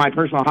 5 of my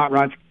personal hot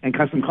rods and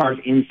custom cars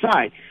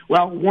inside.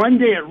 Well, one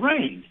day it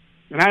rained,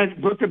 and I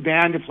had booked a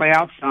band to play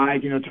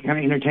outside, to kind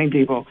of entertain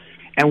people.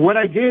 And what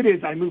I did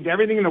is I moved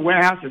everything in the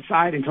warehouse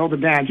aside and told the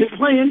band, just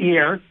play in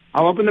here.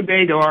 I'll open the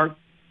bay door,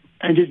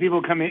 and just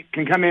people can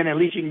come in. At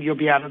least you'll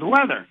be out of the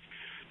weather.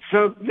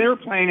 So they were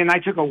playing, and I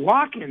took a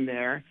walk in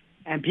there,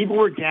 and people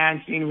were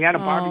dancing. We had a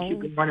barbecue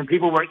going, and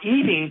people were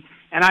eating.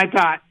 And I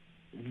thought,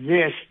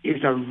 this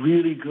is a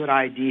really good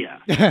idea.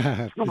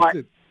 So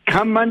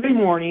come Monday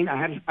morning, I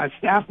had a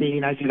staff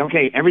meeting. I said,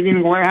 okay, everything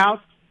in the warehouse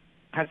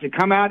has to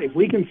come out. If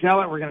we can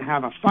sell it, we're going to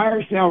have a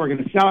fire sale. We're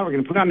going to sell it. We're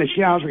going to put it on the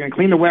shelves. We're going to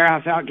clean the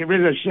warehouse out, get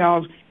rid of the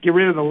shelves, get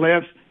rid of the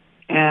lifts.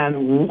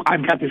 And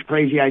I've got this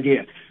crazy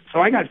idea. So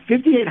I got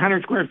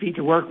 5,800 square feet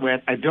to work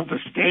with. I built a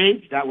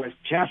stage that was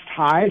chest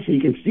high so you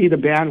can see the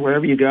band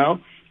wherever you go.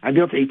 I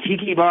built a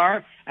tiki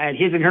bar. I had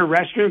his and her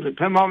restrooms with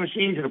pinball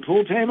machines and a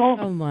pool table.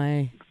 Oh,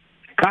 my.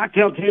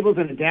 Cocktail tables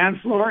and a dance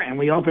floor, and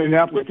we opened it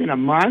up within a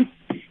month,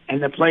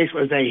 and the place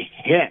was a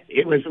hit.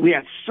 We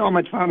had so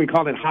much fun. We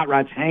called it Hot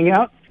Rods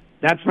Hangout.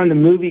 That's from the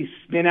movie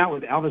Spin Out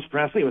with Elvis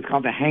Presley. It was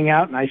called The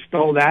Hangout, and I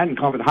stole that and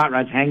called it Hot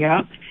Rods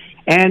Hangout.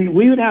 And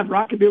we would have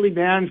rockabilly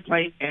bands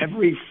play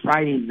every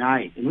Friday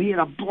night. And we had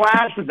a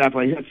blast at that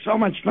place. We had so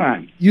much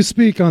fun. You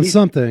speak on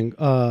something,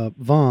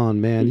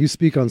 Vaughn, man. You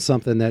speak on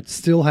something that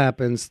still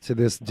happens to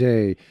this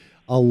day.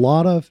 A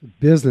lot of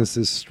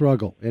businesses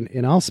struggle.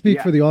 And I'll speak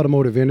for the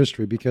automotive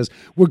industry because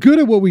we're good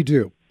at what we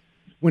do.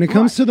 When it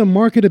comes to the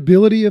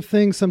marketability of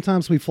things,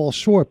 sometimes we fall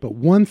short. But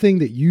one thing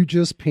that you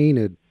just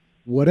painted,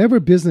 whatever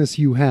business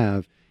you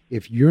have,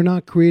 if you're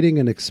not creating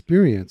an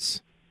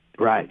experience,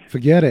 right,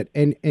 forget it.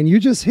 And you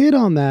just hit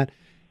on that.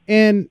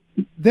 And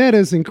that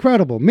is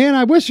incredible. Man,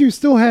 I wish you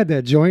still had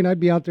that joint. I'd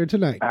be out there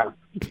tonight.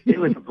 It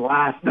was a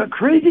blast. The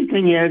crazy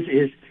thing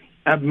is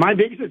my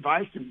biggest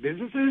advice to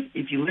businesses,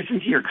 if you listen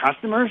to your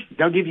customers,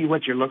 they'll give you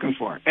what you're looking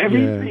for.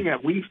 Everything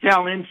that we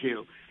fell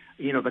into,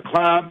 you know, the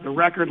club, the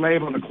record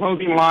label, the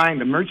clothing line,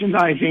 the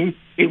merchandising,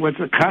 it was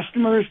the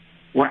customers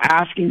were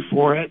asking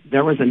for it.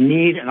 There was a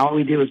need, and all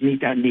we did was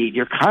meet that need.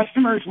 Your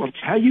customers will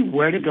tell you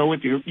where to go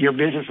with your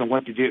business and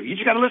what to do. You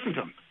just got to listen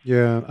to them.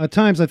 Yeah, at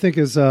times I think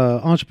as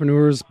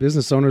entrepreneurs,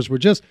 business owners, we're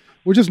just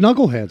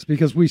knuckleheads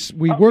because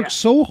we work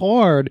so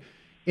hard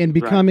in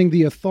becoming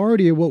the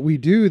authority of what we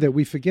do that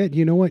we forget.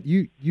 You know what?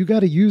 You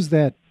got to use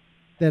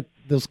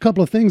those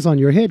couple of things on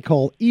your head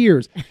called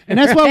ears, and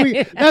that's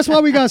why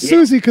we got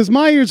Susie, because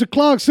my ears are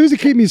clogged. Susie,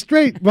 keep me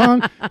straight,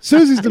 Vaughn.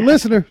 Susie's the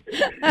listener.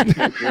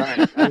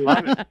 Right. I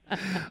love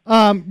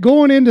it.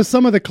 Going into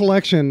some of the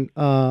collection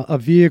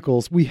of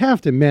vehicles, we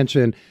have to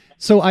mention.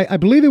 So I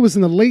believe it was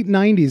in the late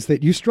 '90s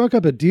that you struck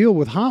up a deal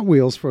with Hot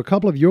Wheels for a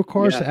couple of your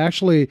cars to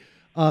actually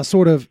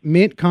sort of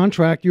mint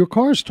contract your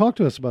cars. Talk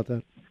to us about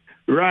that.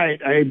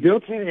 Right. I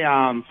built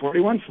a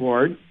 41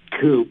 Ford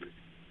Coupe.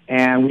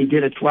 And we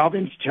did a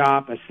 12-inch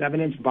chop, a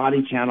 7-inch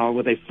body channel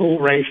with a full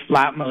race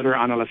flat motor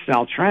on a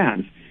LaSalle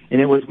Trans. And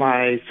it was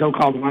my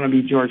so-called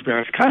wannabe George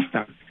Barris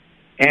custom.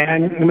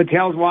 And the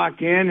Mattels walked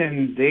in,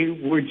 and they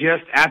were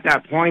just at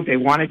that point, they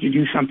wanted to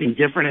do something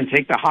different and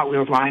take the Hot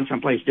Wheels line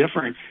someplace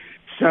different.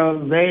 So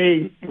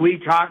we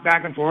talked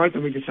back and forth,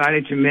 and we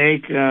decided to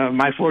make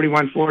my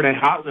 41 Ford a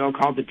Hot Wheel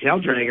called the Tail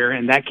Dragger,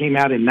 and that came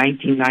out in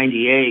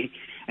 1998.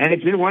 And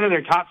it's been one of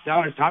their top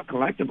sellers, top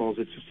collectibles.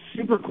 It's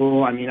super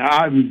cool. I mean,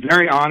 I'm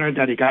very honored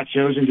that it got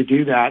chosen to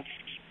do that.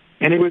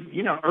 And it was,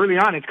 you know, early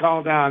on, it's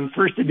called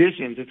First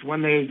Editions. It's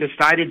when they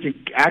decided to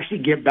actually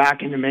get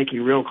back into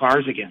making real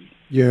cars again.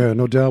 Yeah,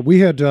 no doubt.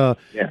 We had,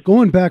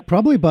 going back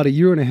probably about a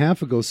year and a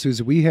half ago,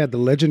 Susie, we had the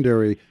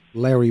legendary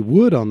Larry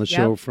Wood on the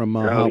show from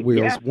Hot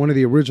Wheels, one of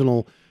the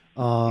original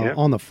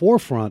on the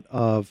forefront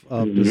of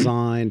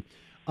design.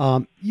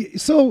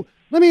 So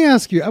let me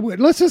ask you,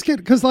 let's just get,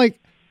 because like,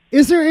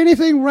 is there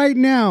anything right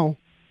now?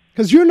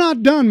 Because you're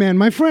not done, man.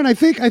 My friend, I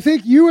think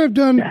you have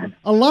done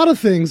a lot of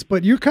things,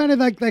 but you're kind of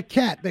like that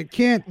cat that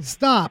can't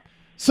stop.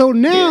 So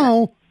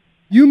now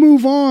you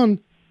move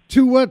on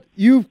to what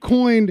you've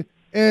coined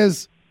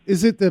as,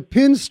 is it the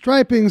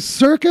pinstriping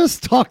circus?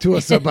 Talk to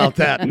us about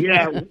that.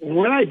 Yeah,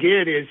 what I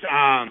did is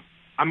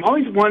I'm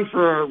always one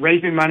for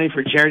raising money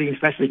for charity,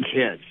 especially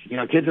kids. You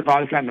know, kids have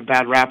always gotten a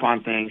bad rap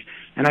on things.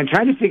 And I'm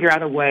trying to figure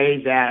out a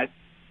way that,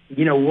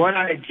 you know, what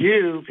I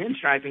do,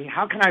 pinstriping,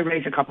 how can I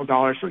raise a couple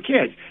dollars for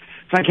kids?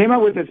 So I came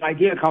up with this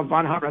idea called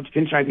Von Hot Rod's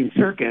Pinstriping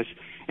Circus,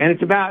 and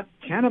it's about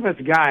 10 of us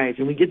guys,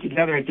 and we get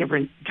together at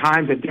different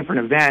times at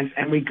different events,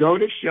 and we go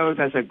to shows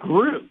as a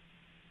group.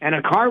 And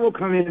a car will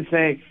come in and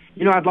say,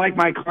 you know, I'd like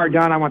my car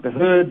done. I want the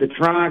hood, the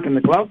trunk, and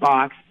the glove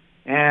box,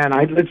 and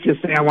let's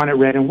just say I want it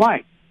red and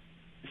white.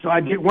 So I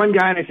get one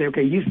guy, and I say,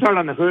 okay, you start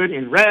on the hood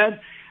in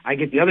red. I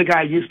get the other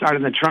guy, you start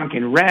on the trunk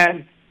in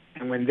red.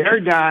 And when they're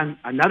done,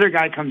 another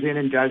guy comes in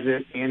and does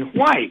it in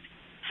white.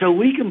 So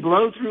we can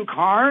blow through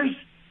cars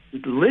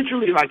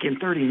literally like in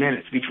 30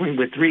 minutes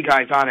with three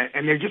guys on it.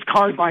 And they're just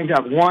cars lined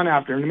up one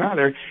after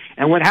another.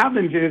 And what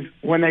happens is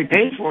when they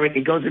pay for it,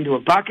 it goes into a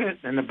bucket.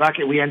 And the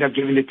bucket we end up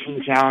giving to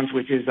Teen Challenge,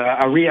 which is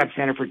a rehab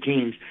center for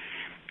teens.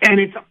 And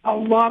it's a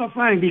lot of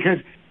fun because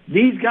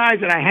these guys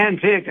that I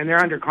handpicked and they're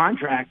under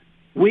contract,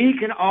 we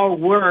can all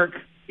work.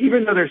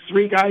 Even though there's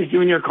three guys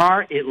doing your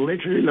car, it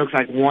literally looks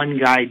like one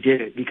guy did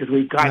it because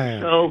we've got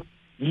so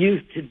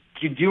used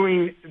to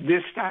doing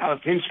this style of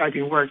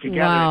pinstriping work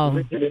together. Wow.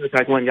 It literally looks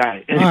like one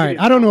guy. All right,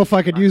 I don't know if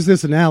I could use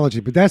this analogy,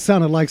 but that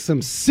sounded like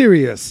some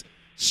serious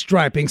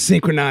striping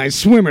synchronized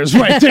swimmers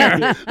right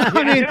there.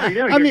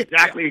 I mean,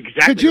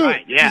 exactly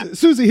right. Yeah,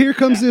 Susie, here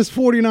comes this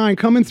 49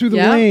 coming through the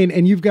lane,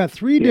 and you've got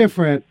three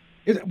different.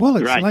 It's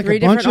like three a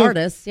bunch different of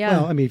artists. Yeah.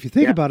 Well, I mean, if you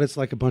think about it, it's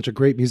like a bunch of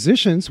great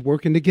musicians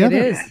working together.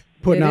 It is.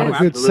 Putting out a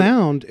good Absolutely.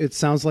 sound. It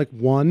sounds like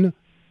one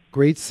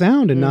great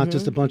sound and not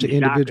just a bunch of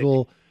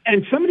individual.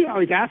 And somebody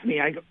always asks me,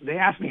 they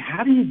ask me,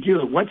 how do you do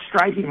it? What's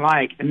striping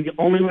like? And the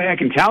only way I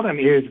can tell them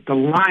is the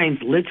lines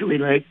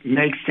literally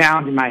make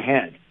sound in my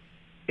head.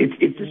 It's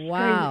the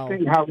strangest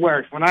thing how it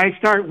works. When I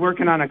start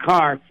working on a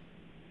car,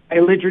 I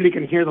literally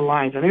can hear the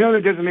lines. And I know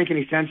that doesn't make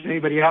any sense to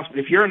anybody else, but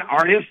if you're an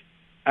artist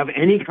of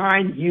any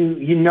kind,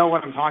 you know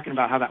what I'm talking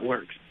about, how that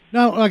works.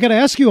 Now, I got to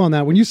ask you on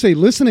that. When you say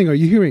listening, are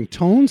you hearing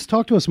tones?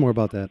 Talk to us more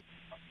about that.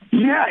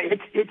 Yeah,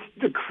 it's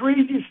the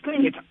craziest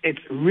thing. It's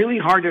really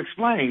hard to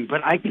explain,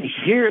 but I can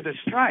hear the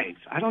stripes.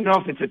 I don't know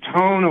if it's a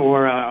tone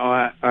or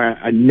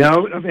a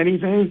note of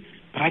anything,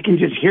 but I can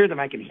just hear them.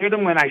 I can hear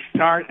them when I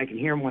start. I can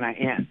hear them when I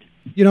end.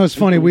 You know, it's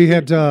funny. We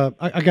had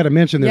I got to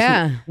mention this.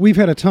 Yeah. We've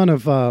had a ton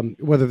of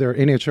whether they're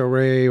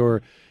NHRA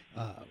or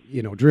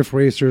drift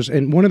racers,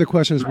 and one of the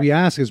questions we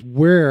ask is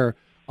where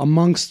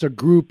amongst a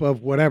group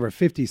of whatever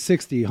 50,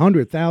 60,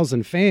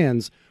 100,000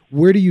 fans,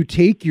 where do you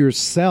take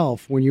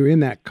yourself when you're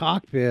in that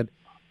cockpit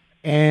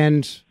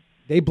and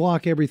they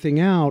block everything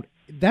out?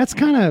 That's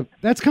kind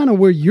of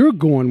where you're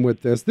going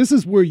with this. This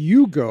is where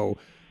you go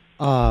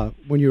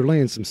when you're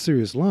laying some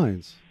serious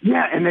lines.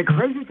 Yeah, and the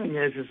crazy thing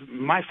is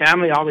my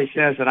family always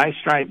says that I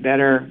stripe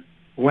better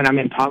when I'm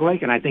in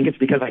public, and I think it's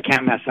because I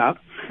can't mess up.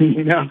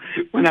 You know,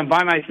 when I'm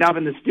by myself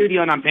in the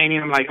studio and I'm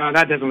painting, I'm like, oh,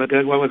 that doesn't look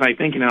good. What was I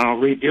thinking? And I'll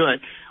redo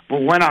it.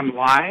 But when I'm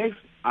live,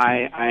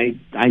 I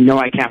know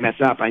I can't mess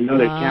up. I know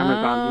there's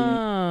cameras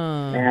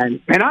on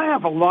me. And I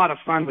have a lot of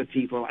fun with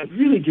people. I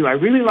really do. I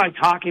really like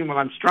talking while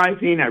I'm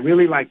striping. I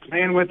really like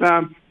playing with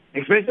them,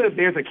 especially if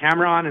there's a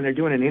camera on and they're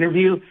doing an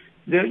interview.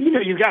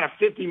 You've got a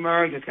 50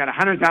 Merc that's got a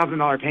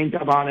 $100,000 paint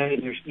job on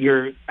it, and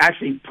you're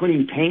actually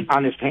putting paint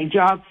on this paint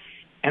job.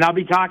 And I'll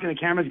be talking, the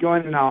camera's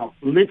going, and I'll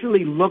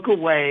literally look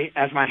away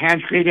as my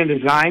hands create a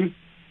design,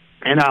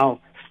 and I'll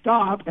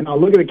stop, and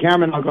I'll look at the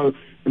camera, and I'll go,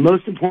 the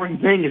most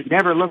important thing is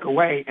never look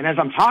away. And as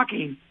I'm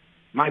talking,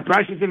 my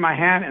brush is in my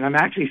hand, and I'm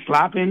actually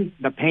slapping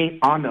the paint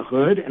on the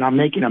hood, and I'm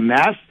making a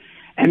mess.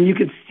 And you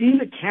can see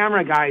the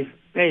camera guy's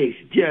face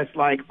just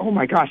like, oh,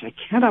 my gosh, I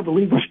cannot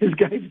believe what this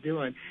guy's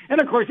doing.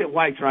 And, of course, it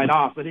wipes right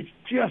off, but it's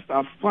just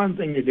a fun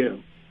thing to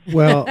do.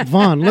 Well,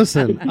 Vaughn,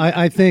 listen,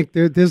 I think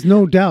there's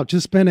no doubt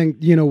just spending,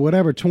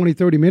 20,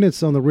 30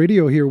 minutes on the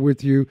radio here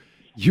with you,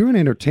 you're an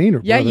entertainer,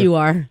 Yeah, brother. you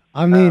are.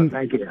 I mean,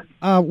 Thank you.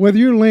 whether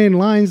you're laying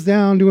lines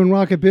down, doing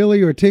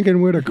rockabilly, or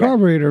tinkering with a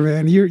carburetor,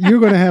 man, you're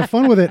going to have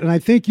fun with it. And I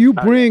think you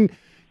bring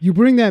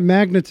that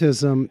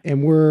magnetism,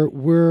 and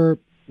when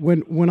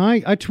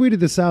I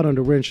tweeted this out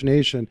under Wrench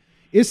Nation,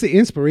 it's the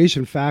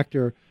inspiration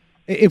factor.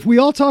 If we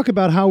all talk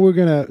about how we're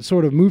going to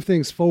sort of move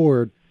things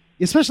forward,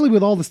 especially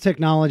with all this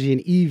technology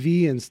and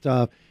EV and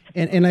stuff,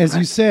 and as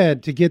you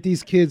said, to get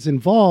these kids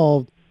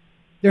involved,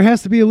 there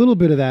has to be a little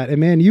bit of that. And,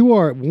 man, you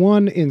are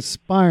one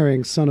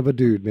inspiring son of a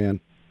dude, man.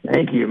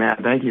 Thank you, man.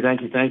 Thank you. I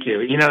can't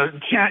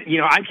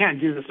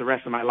do this the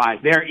rest of my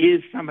life. There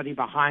is somebody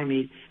behind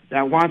me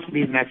that wants to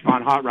be the next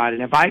Vaughn Hot Rod,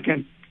 and if I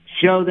can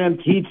show them,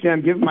 teach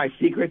them, give them my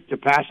secrets to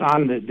pass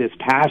on this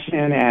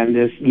passion and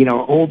this,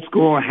 old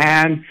school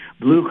hand,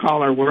 blue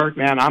collar work,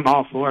 man, I'm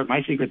all for it.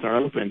 My secrets are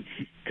open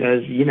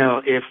because,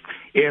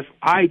 if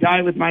I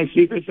die with my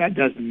secrets, that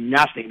does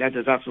nothing. That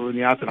does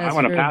absolutely nothing. That's I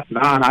want to true. pass it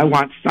on. I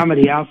want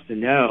somebody else to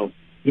know.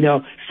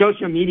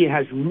 Social media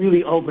has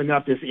really opened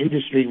up this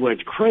industry where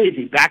it's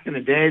crazy. Back in the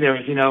day, there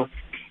was,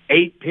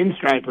 8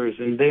 pinstripers,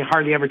 and they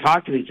hardly ever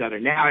talk to each other.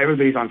 Now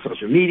everybody's on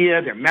social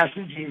media. They're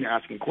messaging. They're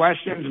asking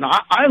questions. And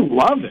I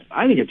love it.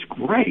 I think it's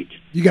great.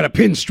 You got a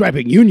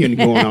pinstriping union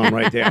going on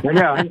right there.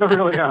 Yeah, I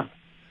really am.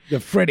 The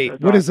Freddie.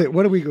 What is it?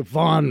 What do we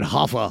Von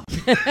Hoffa.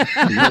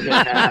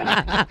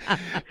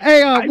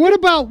 Hey, what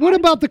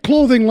about the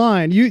clothing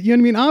line? You know what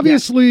I mean?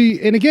 Obviously,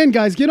 and again,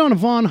 guys, get on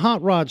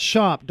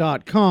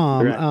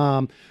VaughnHotRodShop.com.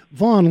 Right.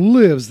 Vaughn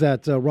lives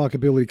that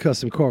rockabilly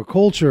custom car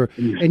culture,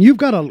 and you've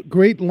got a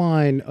great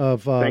line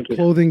of Thank you.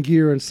 clothing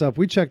gear and stuff.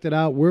 We checked it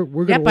out. We're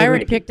gonna Yep, I order,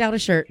 already picked out a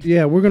shirt.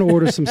 yeah, we're gonna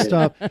order some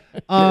stuff.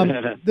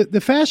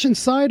 The fashion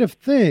side of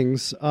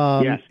things,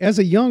 Yes. as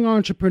a young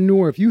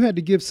entrepreneur, if you had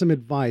to give some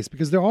advice,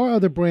 because there are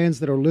other brands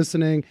that are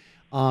listening.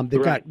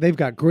 They've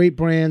got great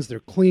brands.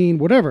 They're clean,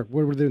 whether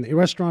they're in the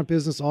restaurant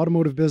business,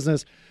 automotive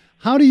business.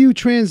 How do you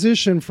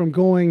transition from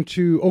going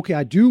to, okay,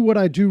 I do what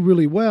I do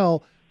really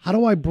well. How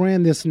do I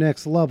brand this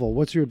next level?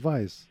 What's your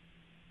advice?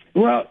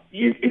 Well,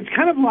 it's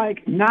kind of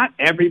like not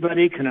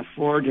everybody can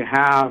afford to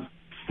have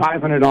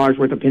 $500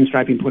 worth of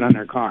pinstriping put on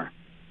their car.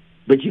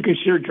 But you can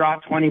sure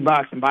drop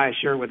 $20 and buy a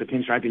shirt with a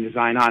pinstriping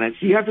design on it.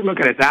 So you have to look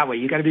at it that way.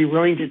 You got to be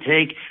willing to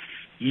take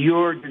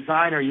your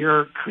design or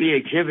your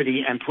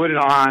creativity and put it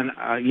on,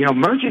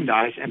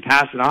 merchandise and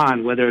pass it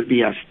on, whether it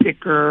be a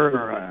sticker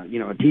or a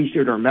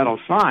T-shirt or a metal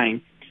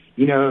sign.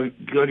 Go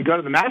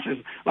to the masses.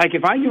 Like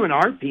if I do an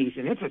art piece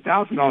and it's a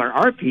 $1,000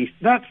 art piece,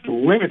 that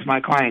limits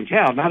my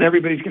clientele. Not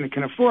everybody's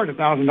can afford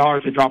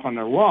 $1,000 to drop on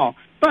their wall.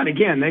 But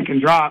again, they can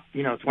drop,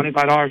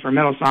 $25 for a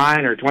metal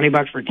sign or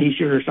 $20 for a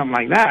T-shirt or something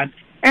like that.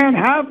 And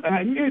have,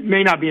 it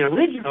may not be an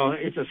original,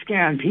 it's a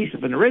scanned piece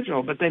of an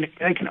original, but they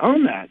can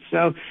own that.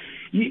 So,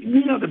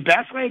 the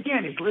best way,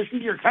 again, is listen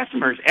to your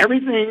customers.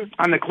 Everything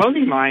on the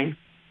clothing line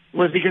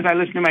was because I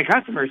listened to my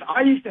customers.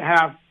 I used to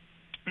have,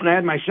 when I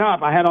had my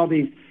shop, I had all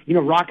these,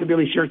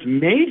 rockabilly shirts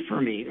made for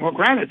me. Well,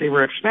 granted, they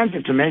were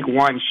expensive to make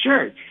one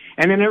shirt.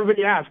 And then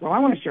everybody asked, well, I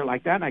want a shirt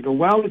like that. And I go,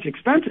 well, it's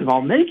expensive.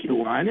 I'll make you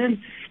one. And,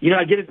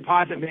 I get a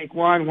deposit, make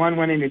one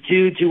went into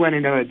two went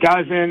into a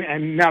dozen,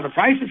 and now the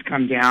prices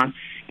come down.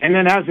 And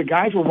then as the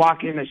guys were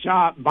walking in the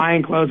shop,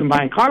 buying clothes and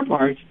buying car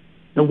parts,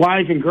 the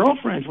wives and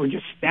girlfriends were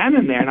just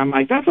standing there. And I'm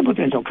like, that's a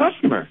potential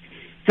customer.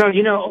 So,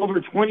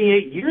 over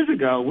 28 years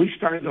ago, we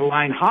started the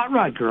line Hot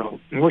Rod Girl,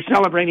 and we're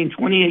celebrating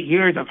 28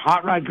 years of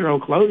Hot Rod Girl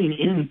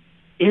clothing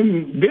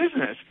in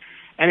business.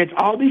 And it's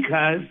all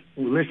because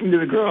we listened to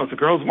the girls. The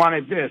girls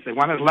wanted this. They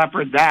wanted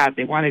leopard that.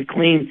 They wanted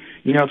clean,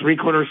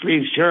 three-quarter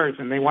sleeve shirts,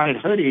 and they wanted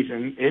hoodies.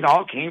 And it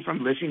all came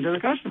from listening to the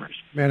customers.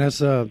 Man,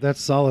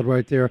 that's solid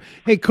right there.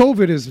 Hey,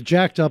 COVID has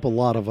jacked up a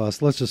lot of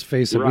us. Let's just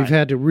face it. Right. We've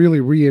had to really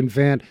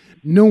reinvent.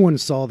 No one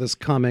saw this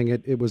coming.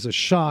 It was a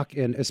shock,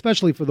 and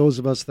especially for those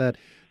of us that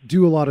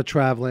do a lot of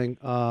traveling.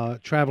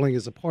 Traveling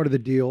is a part of the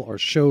deal, or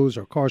shows,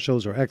 or car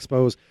shows, or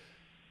expos.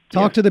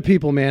 Talk to the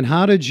people, man.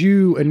 How did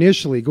you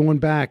initially, going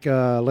back,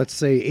 let's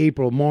say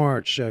April,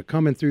 March,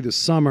 coming through the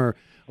summer,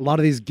 a lot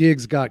of these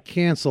gigs got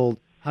canceled.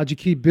 How'd you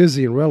keep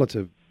busy and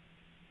relative?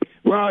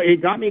 Well,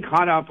 it got me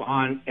caught up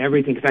on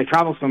everything because I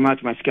travel so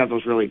much, my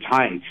schedule's really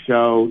tight.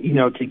 So,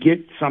 to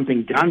get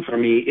something done for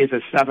me is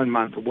a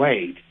 7-month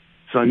wait.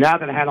 So now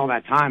that I had all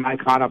that time, I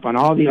caught up on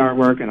all the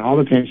artwork and all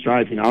the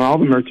pinstriping, on all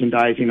the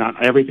merchandising, on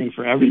everything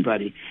for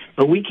everybody.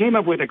 But we came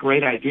up with a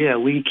great idea.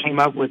 We came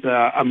up with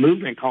a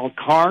movement called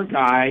Car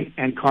Guy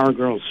and Car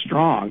Girls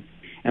Strong.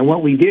 And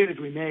what we did is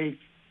we made,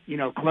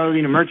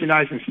 clothing and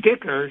merchandise and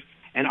stickers,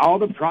 and all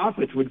the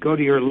profits would go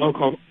to your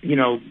local,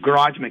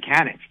 garage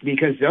mechanics,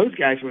 because those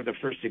guys were the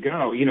first to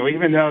go.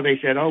 Even though they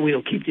said,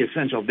 we'll keep the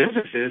essential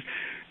businesses,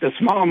 the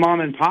small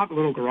mom and pop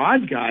little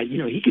garage guy,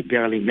 he could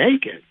barely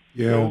make it.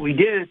 Yeah. So what we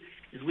did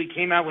is we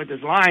came out with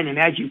this line, and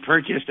as you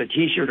purchased a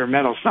T-shirt or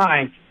metal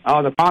sign,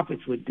 all the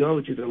profits would go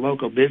to the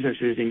local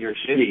businesses in your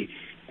city.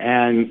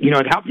 And,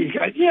 it helped these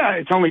guys. Yeah,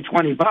 it's only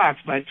 $20,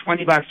 but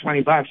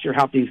 $20 sure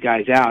helped these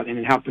guys out, and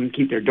it helped them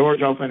keep their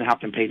doors open, it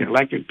helped them pay their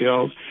electric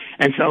bills.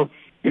 And so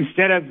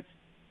instead of,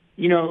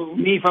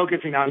 me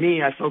focusing on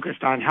me, I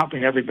focused on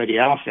helping everybody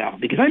else out,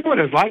 because I know what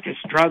it was like to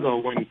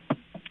struggle when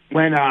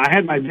I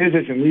had my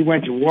business and we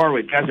went to war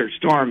with Desert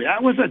Storm.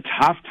 That was a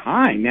tough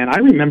time, man. I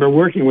remember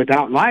working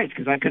without lights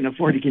because I couldn't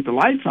afford to keep the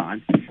lights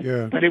on.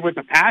 Yeah. But it was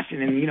a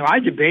passion, and, I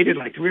debated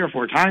like 3 or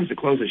 4 times to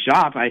close the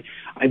shop. I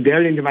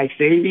bared into my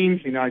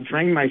savings, I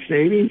drained my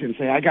savings and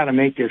say, I got to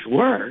make this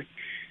work.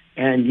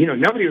 And,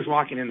 nobody was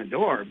walking in the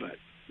door, but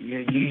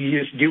you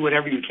just do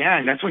whatever you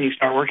can. That's when you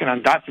start working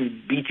on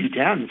Datsun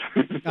B210s.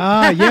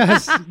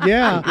 Yes.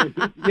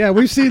 Yeah,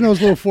 we've seen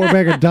those little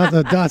 4-bagger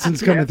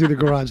Datsuns coming through the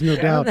garage, no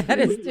doubt. That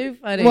is too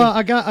funny. Well,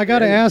 I got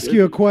to ask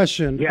you a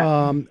question.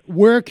 Yeah.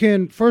 Where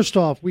can, first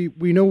off, we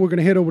know we're going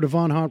to head over to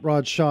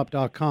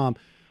VonHotRodShop.com.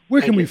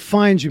 Where can we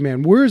find you,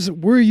 man? Where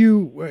are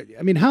you?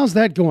 How's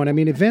that going?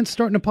 Events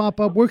starting to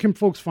pop up. Where can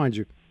folks find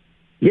you?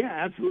 Yeah,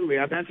 absolutely.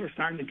 Events are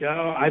starting to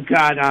go. I've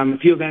got a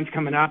few events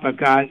coming up. I've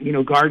got,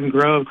 Garden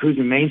Grove,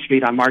 Cruising Main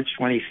Street on March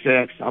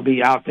 26th. I'll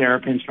be out there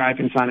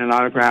pinstriping, signing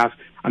autographs.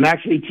 I'm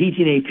actually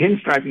teaching a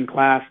pinstriping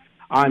class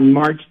on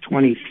March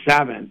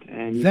 27th.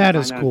 And that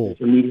is cool.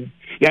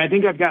 Yeah, I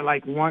think I've got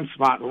like 1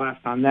 spot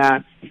left on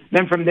that.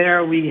 Then from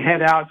there, we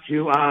head out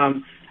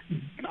to,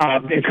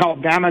 it's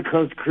called Bama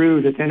Coast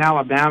Cruise. It's in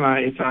Alabama.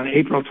 It's on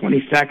April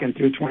 22nd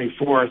through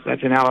 24th.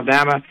 That's in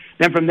Alabama.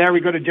 Then from there,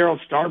 we go to Daryl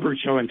Starbird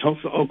Show in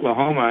Tulsa,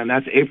 Oklahoma, and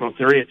that's April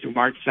 30th through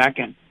March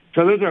 2nd.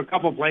 So those are a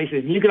couple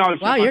places. You can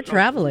always wow, you're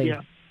traveling.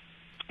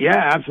 Yeah,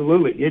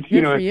 absolutely. It's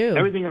Good for you.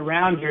 Everything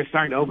around here is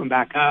starting to open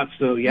back up.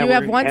 So yeah, you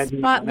have 1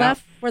 spot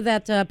left for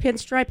that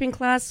pinstriping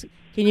class.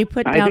 Can you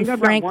put I down think I've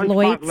got Frank 1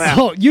 Lloyd? spot left.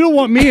 Oh, you don't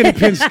want me in a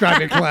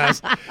pinstriping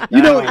class.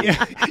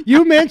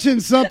 You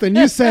mentioned something.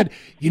 You said,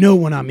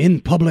 when I'm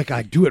in public,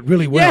 I do it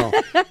really well.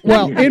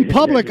 Well, in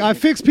public, I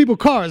fix people's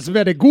cars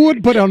very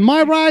good, but on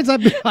my rides,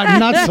 I'm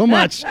not so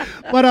much.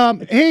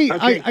 But hey,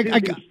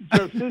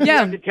 So Susan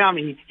had to tell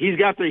me he's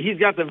got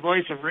the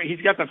voice of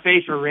he's got the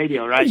face for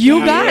radio, right?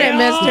 You got it,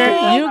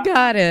 mister. You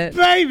got it.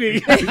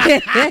 Baby.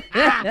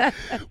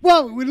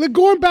 Well,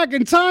 going back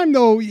in time,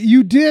 though,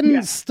 you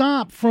didn't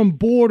stop from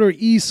border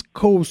East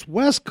Coast,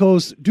 West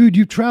Coast. Dude,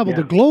 you traveled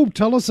the globe.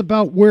 Tell us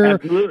about where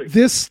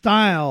this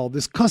style,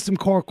 this custom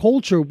car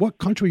culture, what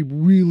country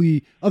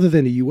really, other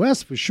than the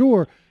U.S. for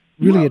sure,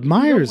 really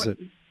admires it.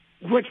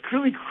 What's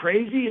really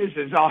crazy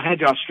is I'll head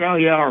to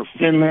Australia or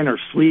Finland or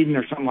Sweden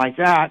or something like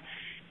that.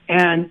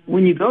 And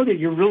when you go there,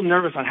 you're real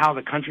nervous on how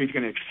the country's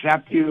going to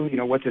accept you,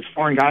 what's this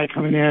foreign guy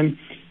coming in.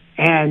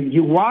 And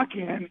you walk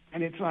in,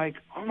 and it's like,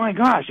 oh, my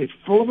gosh, it's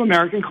full of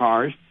American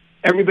cars.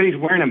 Everybody's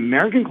wearing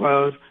American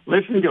clothes,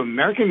 listening to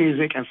American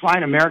music, and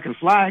flying American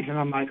flags. And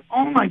I'm like,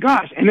 oh, my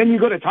gosh. And then you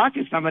go to talk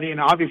to somebody,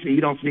 and obviously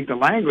you don't speak the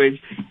language,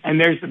 and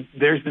there's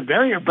the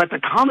barrier. But the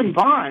common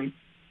bond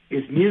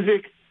is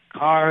music,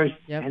 cars,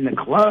 and the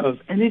clothes.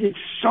 And it is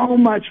so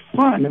much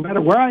fun. No matter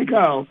where I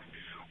go,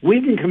 we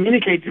can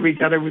communicate to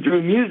each other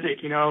through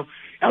music,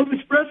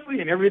 Elvis Presley,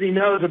 and everybody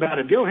knows about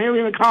it. Bill Haley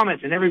in the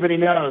comments, and everybody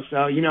knows.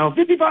 So,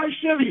 55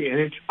 Chevy, and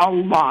it's a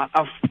lot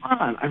of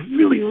fun. I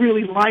really,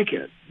 really like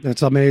it.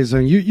 That's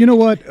amazing. You know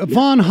what?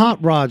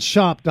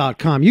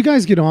 VonHotRodShop.com. You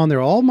guys get on there.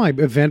 All my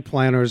event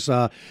planners,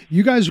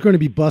 you guys are going to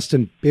be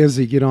busting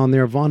busy. Get on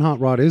there. Von Hot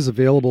Rod is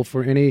available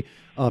for any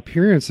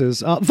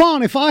appearances.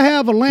 Vaughn, if I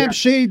have a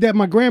lampshade that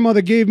my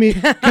grandmother gave me,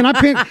 can I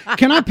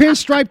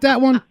pinstripe that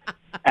one?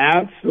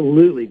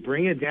 Absolutely.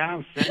 Bring it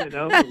down, send it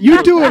over.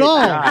 You do it all.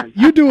 Done.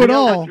 You do it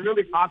know all. What's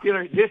really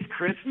popular this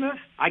Christmas?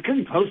 I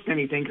couldn't post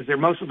anything because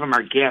most of them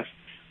are gifts.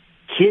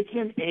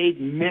 KitchenAid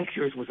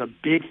mixers was a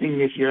big thing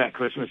this year at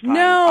Christmas time.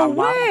 No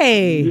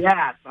way.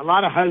 Yes, a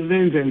lot of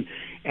husbands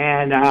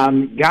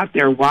and got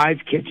their wives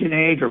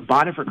KitchenAid or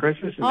bought it for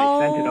Christmas and they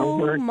sent it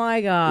over. Oh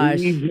my gosh.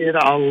 We did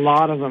a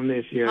lot of them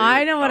this year.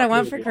 I know what I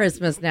want for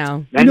Christmas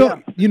now.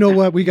 You know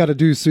what we got to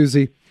do,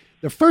 Susie?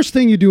 The first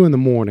thing you do in the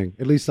morning,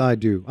 at least I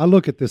do, I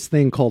look at this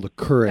thing called a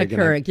Keurig. A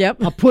Keurig,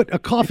 yep. I put a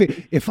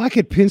coffee. If I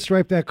could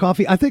pinstripe that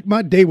coffee, I think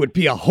my day would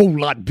be a whole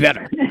lot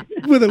better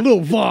with a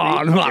little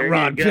Vaughn Hot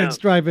Rod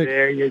pinstriping.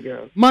 There you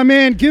go. My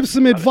man, give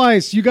some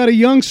advice. You got a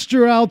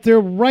youngster out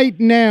there right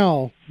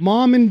now.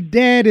 Mom and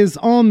dad is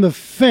on the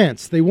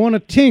fence. They want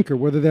to tinker,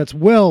 whether that's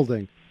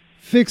welding,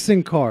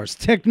 fixing cars,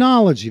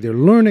 technology. They're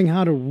learning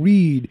how to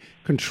read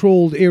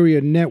controlled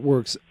area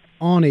networks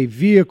on a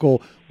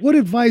vehicle. What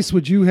advice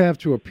would you have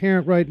to a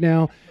parent right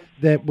now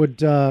that would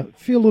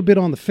feel a little bit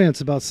on the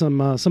fence about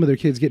some of their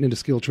kids getting into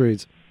skilled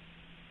trades?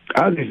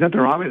 There's nothing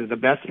wrong with it. The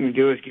best thing to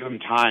do is give them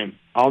time.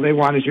 All they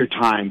want is your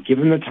time. Give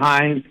them the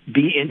time.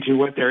 Be into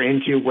what they're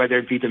into, whether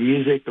it be the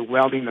music, the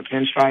welding, the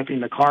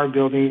pinstriping, the car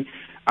building,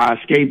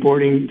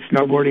 skateboarding,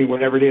 snowboarding,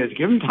 whatever it is.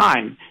 Give them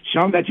time.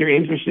 Show them that you're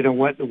interested in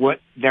what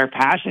their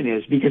passion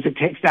is, because it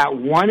takes that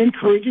one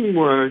encouraging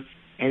word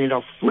and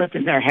it'll flip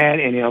in their head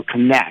and it'll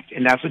connect.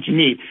 And that's what you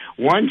need.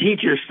 One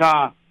teacher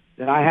saw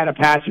that I had a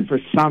passion for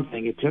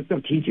something. It took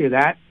the teacher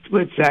that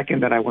split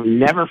second that I will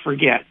never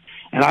forget.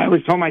 And I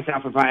always told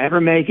myself, if I ever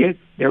make it,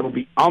 there will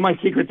be, all my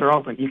secrets are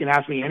open. You can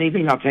ask me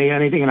anything, I'll tell you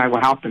anything, and I will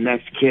help the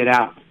next kid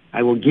out.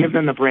 I will give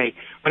them the break.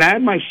 When I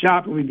had my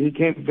shop and we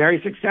became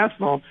very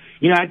successful,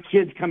 I had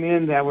kids come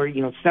in that were,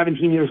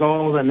 17 years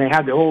old, and they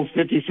had the old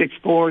 56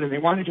 Ford, and they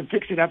wanted to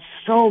fix it up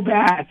so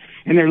bad,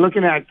 and they're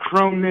looking at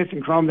chrome this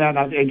and chrome that.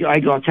 I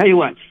go, I'll tell you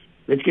what,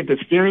 let's get the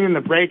steering and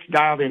the brakes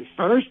dialed in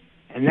first,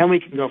 and then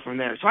we can go from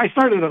there. So I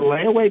started a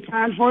layaway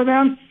plan for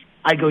them.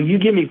 I go, you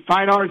give me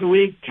 $5 a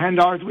week,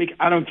 $10 a week,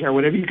 I don't care,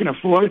 whatever you can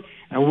afford,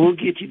 and we'll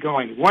get you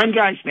going. One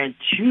guy spent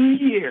 2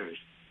 years,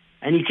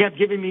 and he kept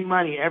giving me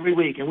money every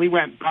week, and we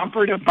went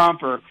bumper to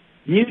bumper,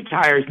 new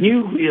tires,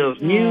 new wheels,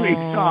 new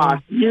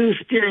exhaust, new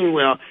steering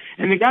wheel,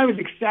 and the guy was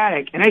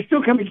ecstatic, and I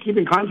still keep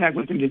in contact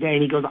with him today,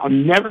 and he goes, I'll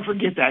never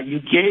forget that.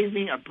 You gave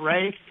me a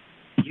break.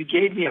 You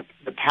gave me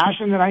the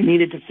passion that I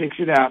needed to fix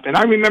it up. And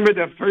I remember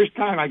the first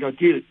time I go,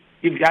 dude,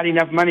 you've got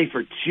enough money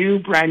for 2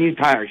 brand new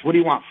tires. What do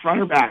you want,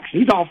 front or back?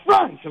 He's all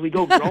front. So we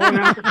go rolling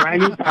out the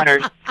brand new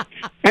tires.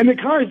 And the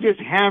car is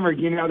just hammered.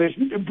 There's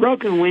a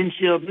broken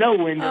windshield, no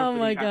windows. Oh,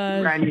 my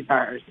God. Brand new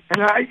tires.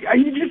 And I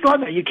you just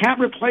love that. You can't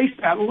replace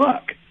that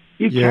look.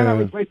 You cannot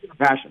replace your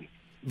passion.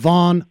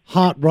 Vaughn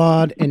Hot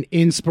Rod and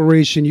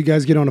inspiration. You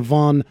guys get on to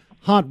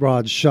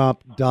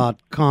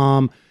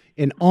VaughnHotRodShop.com.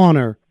 An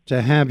honor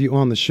to have you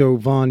on the show,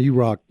 Vaughn. You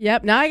rock.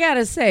 Yep. Now I got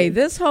to say,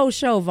 this whole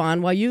show,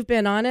 Vaughn, while you've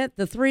been on it,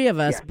 the three of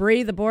us,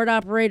 Bree, the board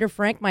operator,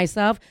 Frank,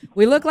 myself,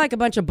 we look like a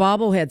bunch of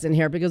bobbleheads in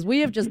here because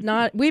we've just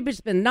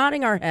been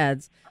nodding our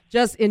heads,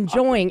 just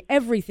enjoying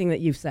everything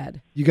that you've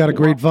said. You got a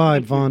great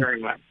vibe, Vaughn.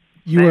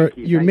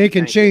 You're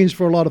making change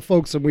for a lot of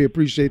folks, and we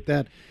appreciate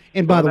that.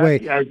 And by the way,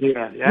 that's the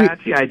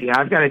idea.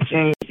 I've got to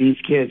change these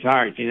kids'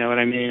 hearts. You know what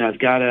I mean? I've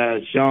got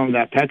to show them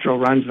that petrol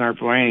runs in our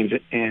brains,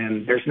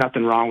 and there's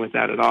nothing wrong with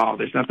that at all.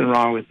 There's nothing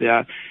wrong with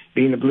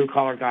being the blue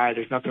collar guy.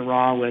 There's nothing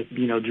wrong with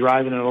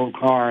driving an old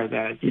car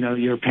that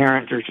your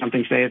parents or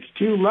something say it's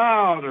too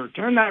loud or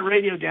turn that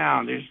radio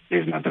down.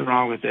 There's nothing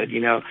wrong with it.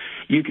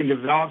 You can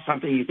develop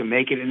something, you can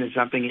make it into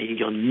something, and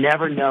you'll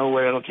never know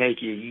where it'll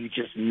take you. You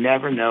just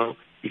never know.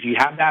 If you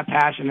have that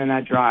passion and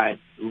that drive,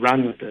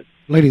 run with it.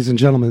 Ladies and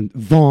gentlemen,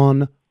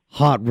 Vaughn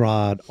Hot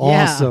Rod.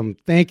 Awesome. Yeah.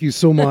 Thank you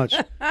so much.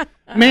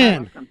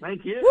 Man.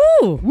 Thank you.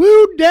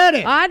 Woo,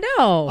 daddy. I know.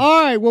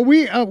 All right. Well,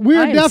 we're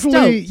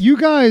definitely, stoked. You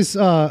guys,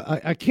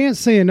 I can't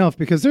say enough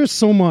because there's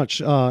so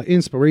much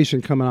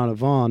inspiration coming out of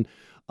Vaughn.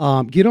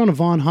 Get on to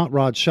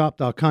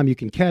VaughnHotRodShop.com. You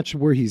can catch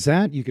where he's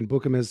at. You can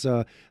book him as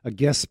a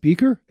guest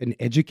speaker, an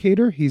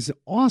educator. He's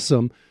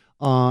awesome.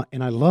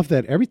 And I love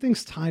that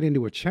everything's tied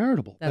into a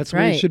charitable. That's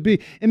right. Where it should be.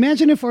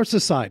 Imagine if our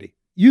society,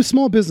 you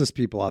small business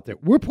people out there,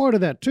 we're part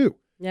of that too.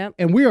 Yep.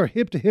 And we are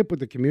hip to hip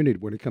with the community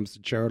when it comes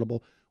to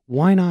charitable.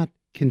 Why not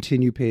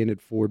continue paying it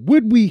forward?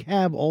 Would we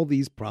have all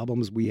these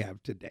problems we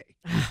have today?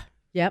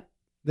 Yep.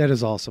 That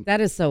is awesome.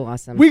 That is so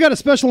awesome. We got a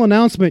special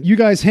announcement. You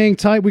guys hang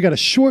tight. We got a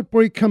short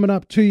break coming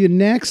up to you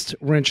next.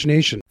 Wrench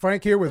Nation.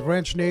 Frank here with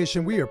Wrench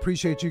Nation. We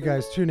appreciate you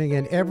guys tuning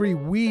in every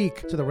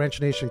week to the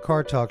Wrench Nation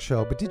Car Talk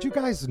Show. But did you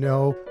guys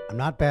know I'm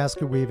not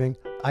basket weaving?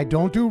 I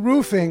don't do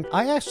roofing.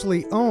 I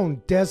actually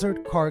own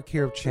Desert Car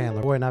Care of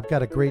Chandler. Boy, and I've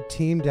got a great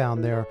team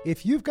down there.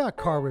 If you've got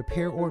car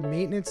repair or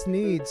maintenance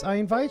needs, I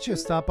invite you to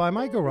stop by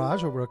my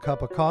garage over a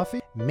cup of coffee.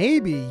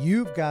 Maybe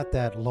you've got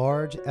that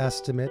large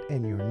estimate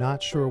and you're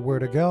not sure where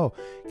to go.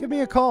 Give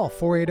me a call,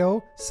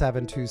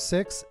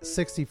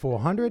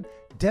 480-726-6400.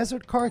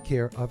 Desert Car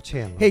Care of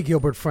Chandler. Hey,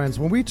 Gilbert friends,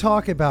 when we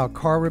talk about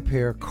car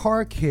repair,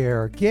 car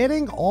care,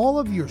 getting all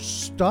of your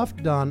stuff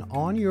done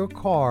on your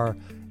car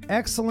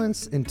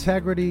Excellence,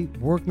 integrity,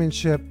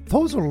 workmanship,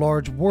 those are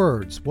large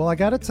words. Well, I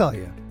got to tell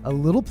you, a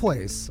little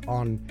place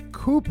on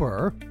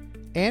Cooper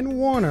and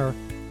Warner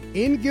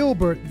in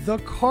Gilbert, the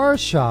Car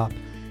Shop.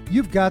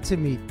 You've got to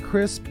meet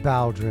Chris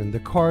Baldwin, the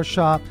Car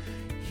Shop.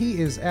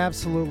 He is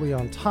absolutely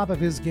on top of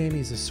his game.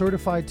 He's a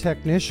certified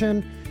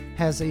technician,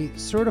 has a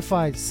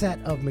certified set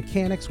of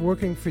mechanics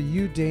working for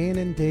you day in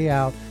and day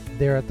out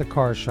there at the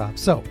Car Shop.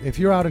 So if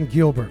you're out in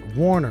Gilbert,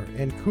 Warner,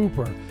 and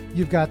Cooper,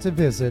 you've got to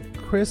visit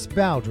Chris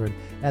Baldwin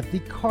at the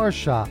Car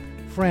Shop.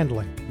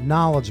 Friendly,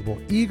 knowledgeable,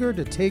 eager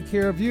to take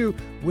care of you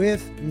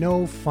with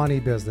no funny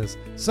business.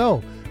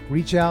 So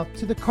reach out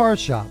to the Car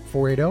Shop,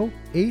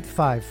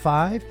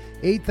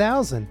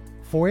 480-855-8000,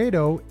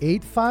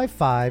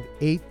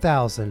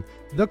 480-855-8000.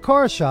 The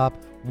Car Shop,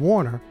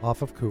 Warner,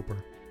 off of Cooper.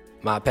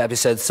 My pappy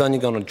said, son,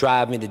 you're going to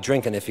drive me to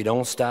drinking if you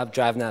don't stop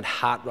driving that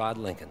hot rod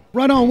Lincoln.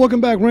 Right on. Welcome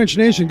back, Wrench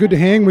Nation. Good to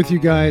hang with you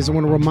guys. I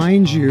want to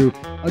remind you,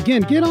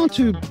 again, get on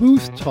to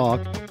Booth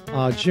Talk.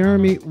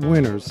 Jeremy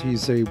Winters,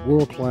 he's a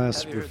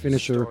world-class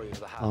finisher,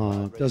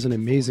 does an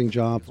amazing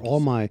job for all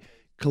my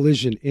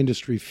collision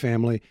industry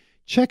family.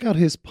 Check out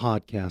his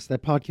podcast.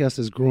 That podcast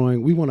is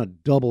growing. We want to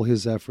double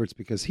his efforts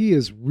because he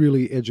is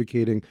really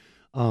educating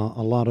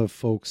a lot of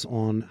folks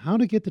on how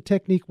to get the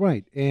technique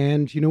right.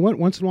 And you know what?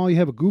 Once in a while you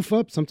have a goof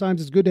up.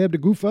 Sometimes it's good to have the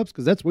goof ups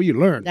because that's where you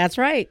learn. That's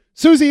right.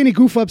 Susie, any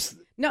goof ups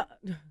No.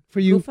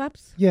 for you? Goof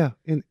ups? Yeah,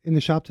 in the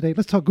shop today.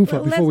 Let's talk goof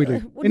up before we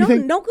leave.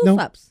 No goof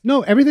ups.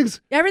 No, everything's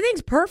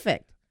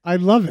perfect. I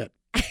love it.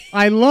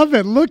 I love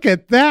it. Look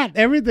at that.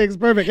 Everything's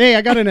perfect. Hey,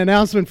 I got an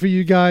announcement for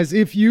you guys.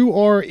 If you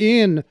are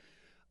in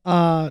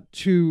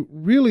to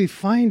really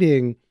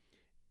finding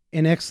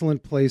an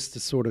excellent place to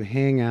sort of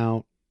hang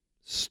out,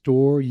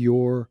 store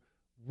your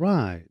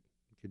ride.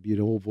 It could be an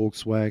old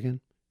Volkswagen.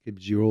 It could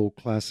be your old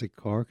classic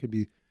car. It could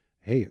be,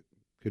 it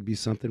could be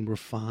something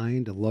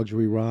refined, a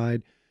luxury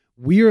ride.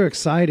 We are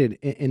excited,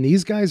 and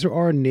these guys are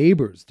our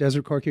neighbors,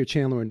 Desert Car Care,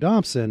 Chandler, and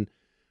Dobson.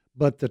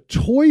 But the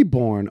Toy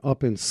Barn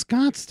up in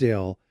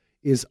Scottsdale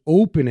is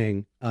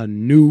opening a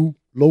new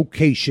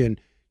location,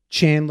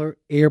 Chandler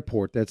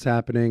Airport. That's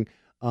happening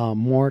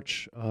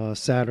March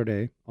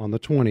Saturday on the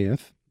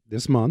 20th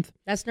this month.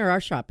 That's near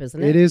our shop,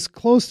 isn't it? It is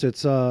close to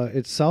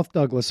it's South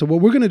Douglas. So what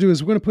we're going to do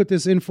is we're going to put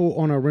this info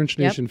on our Wrench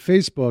Nation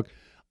Facebook,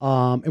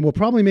 and we'll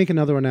probably make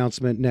another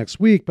announcement next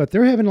week. But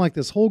they're having like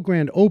this whole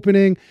grand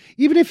opening.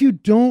 Even if you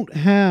don't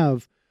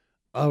have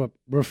a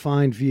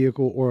refined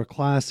vehicle or a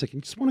classic, and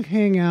you just want to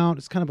hang out,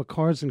 it's kind of a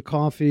cars and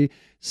coffee.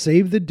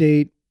 Save the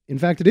date. In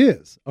fact, it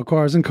is a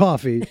cars and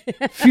coffee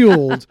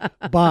fueled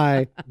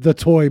by the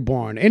Toy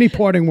Barn. Any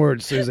parting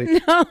words, Susie?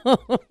 No.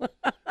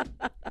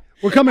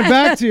 We're coming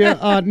back to you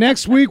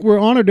next week. We're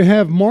honored to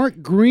have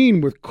Mark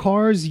Green with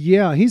Cars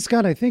Yeah. He's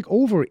got, I think,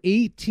 over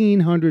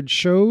 1,800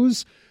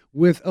 shows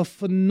with a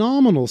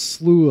phenomenal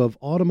slew of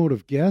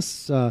automotive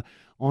guests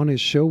on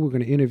his show. We're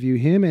going to interview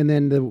him. And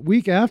then the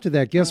week after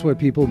that, guess what,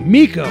 people?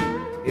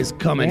 Mecum is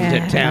coming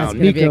to town.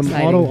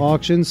 Mecum Auto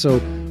Auction. So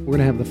we're going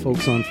to have the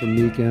folks on from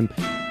Mecum.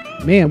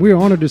 Man, we are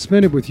honored to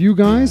spend it with you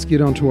guys.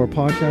 Get onto our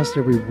podcast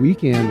every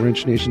weekend,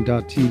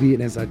 wrenchnation.tv.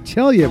 And as I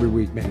tell you every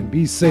week, man,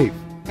 be safe.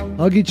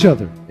 Hug each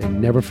other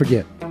and never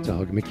forget to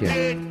hug a mechanic.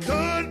 It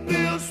could be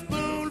a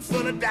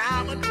spoonful of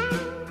diamond,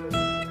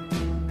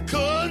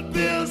 could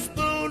be a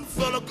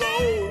spoonful of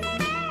gold,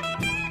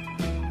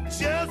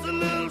 just a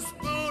little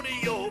spoon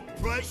of your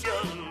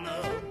precious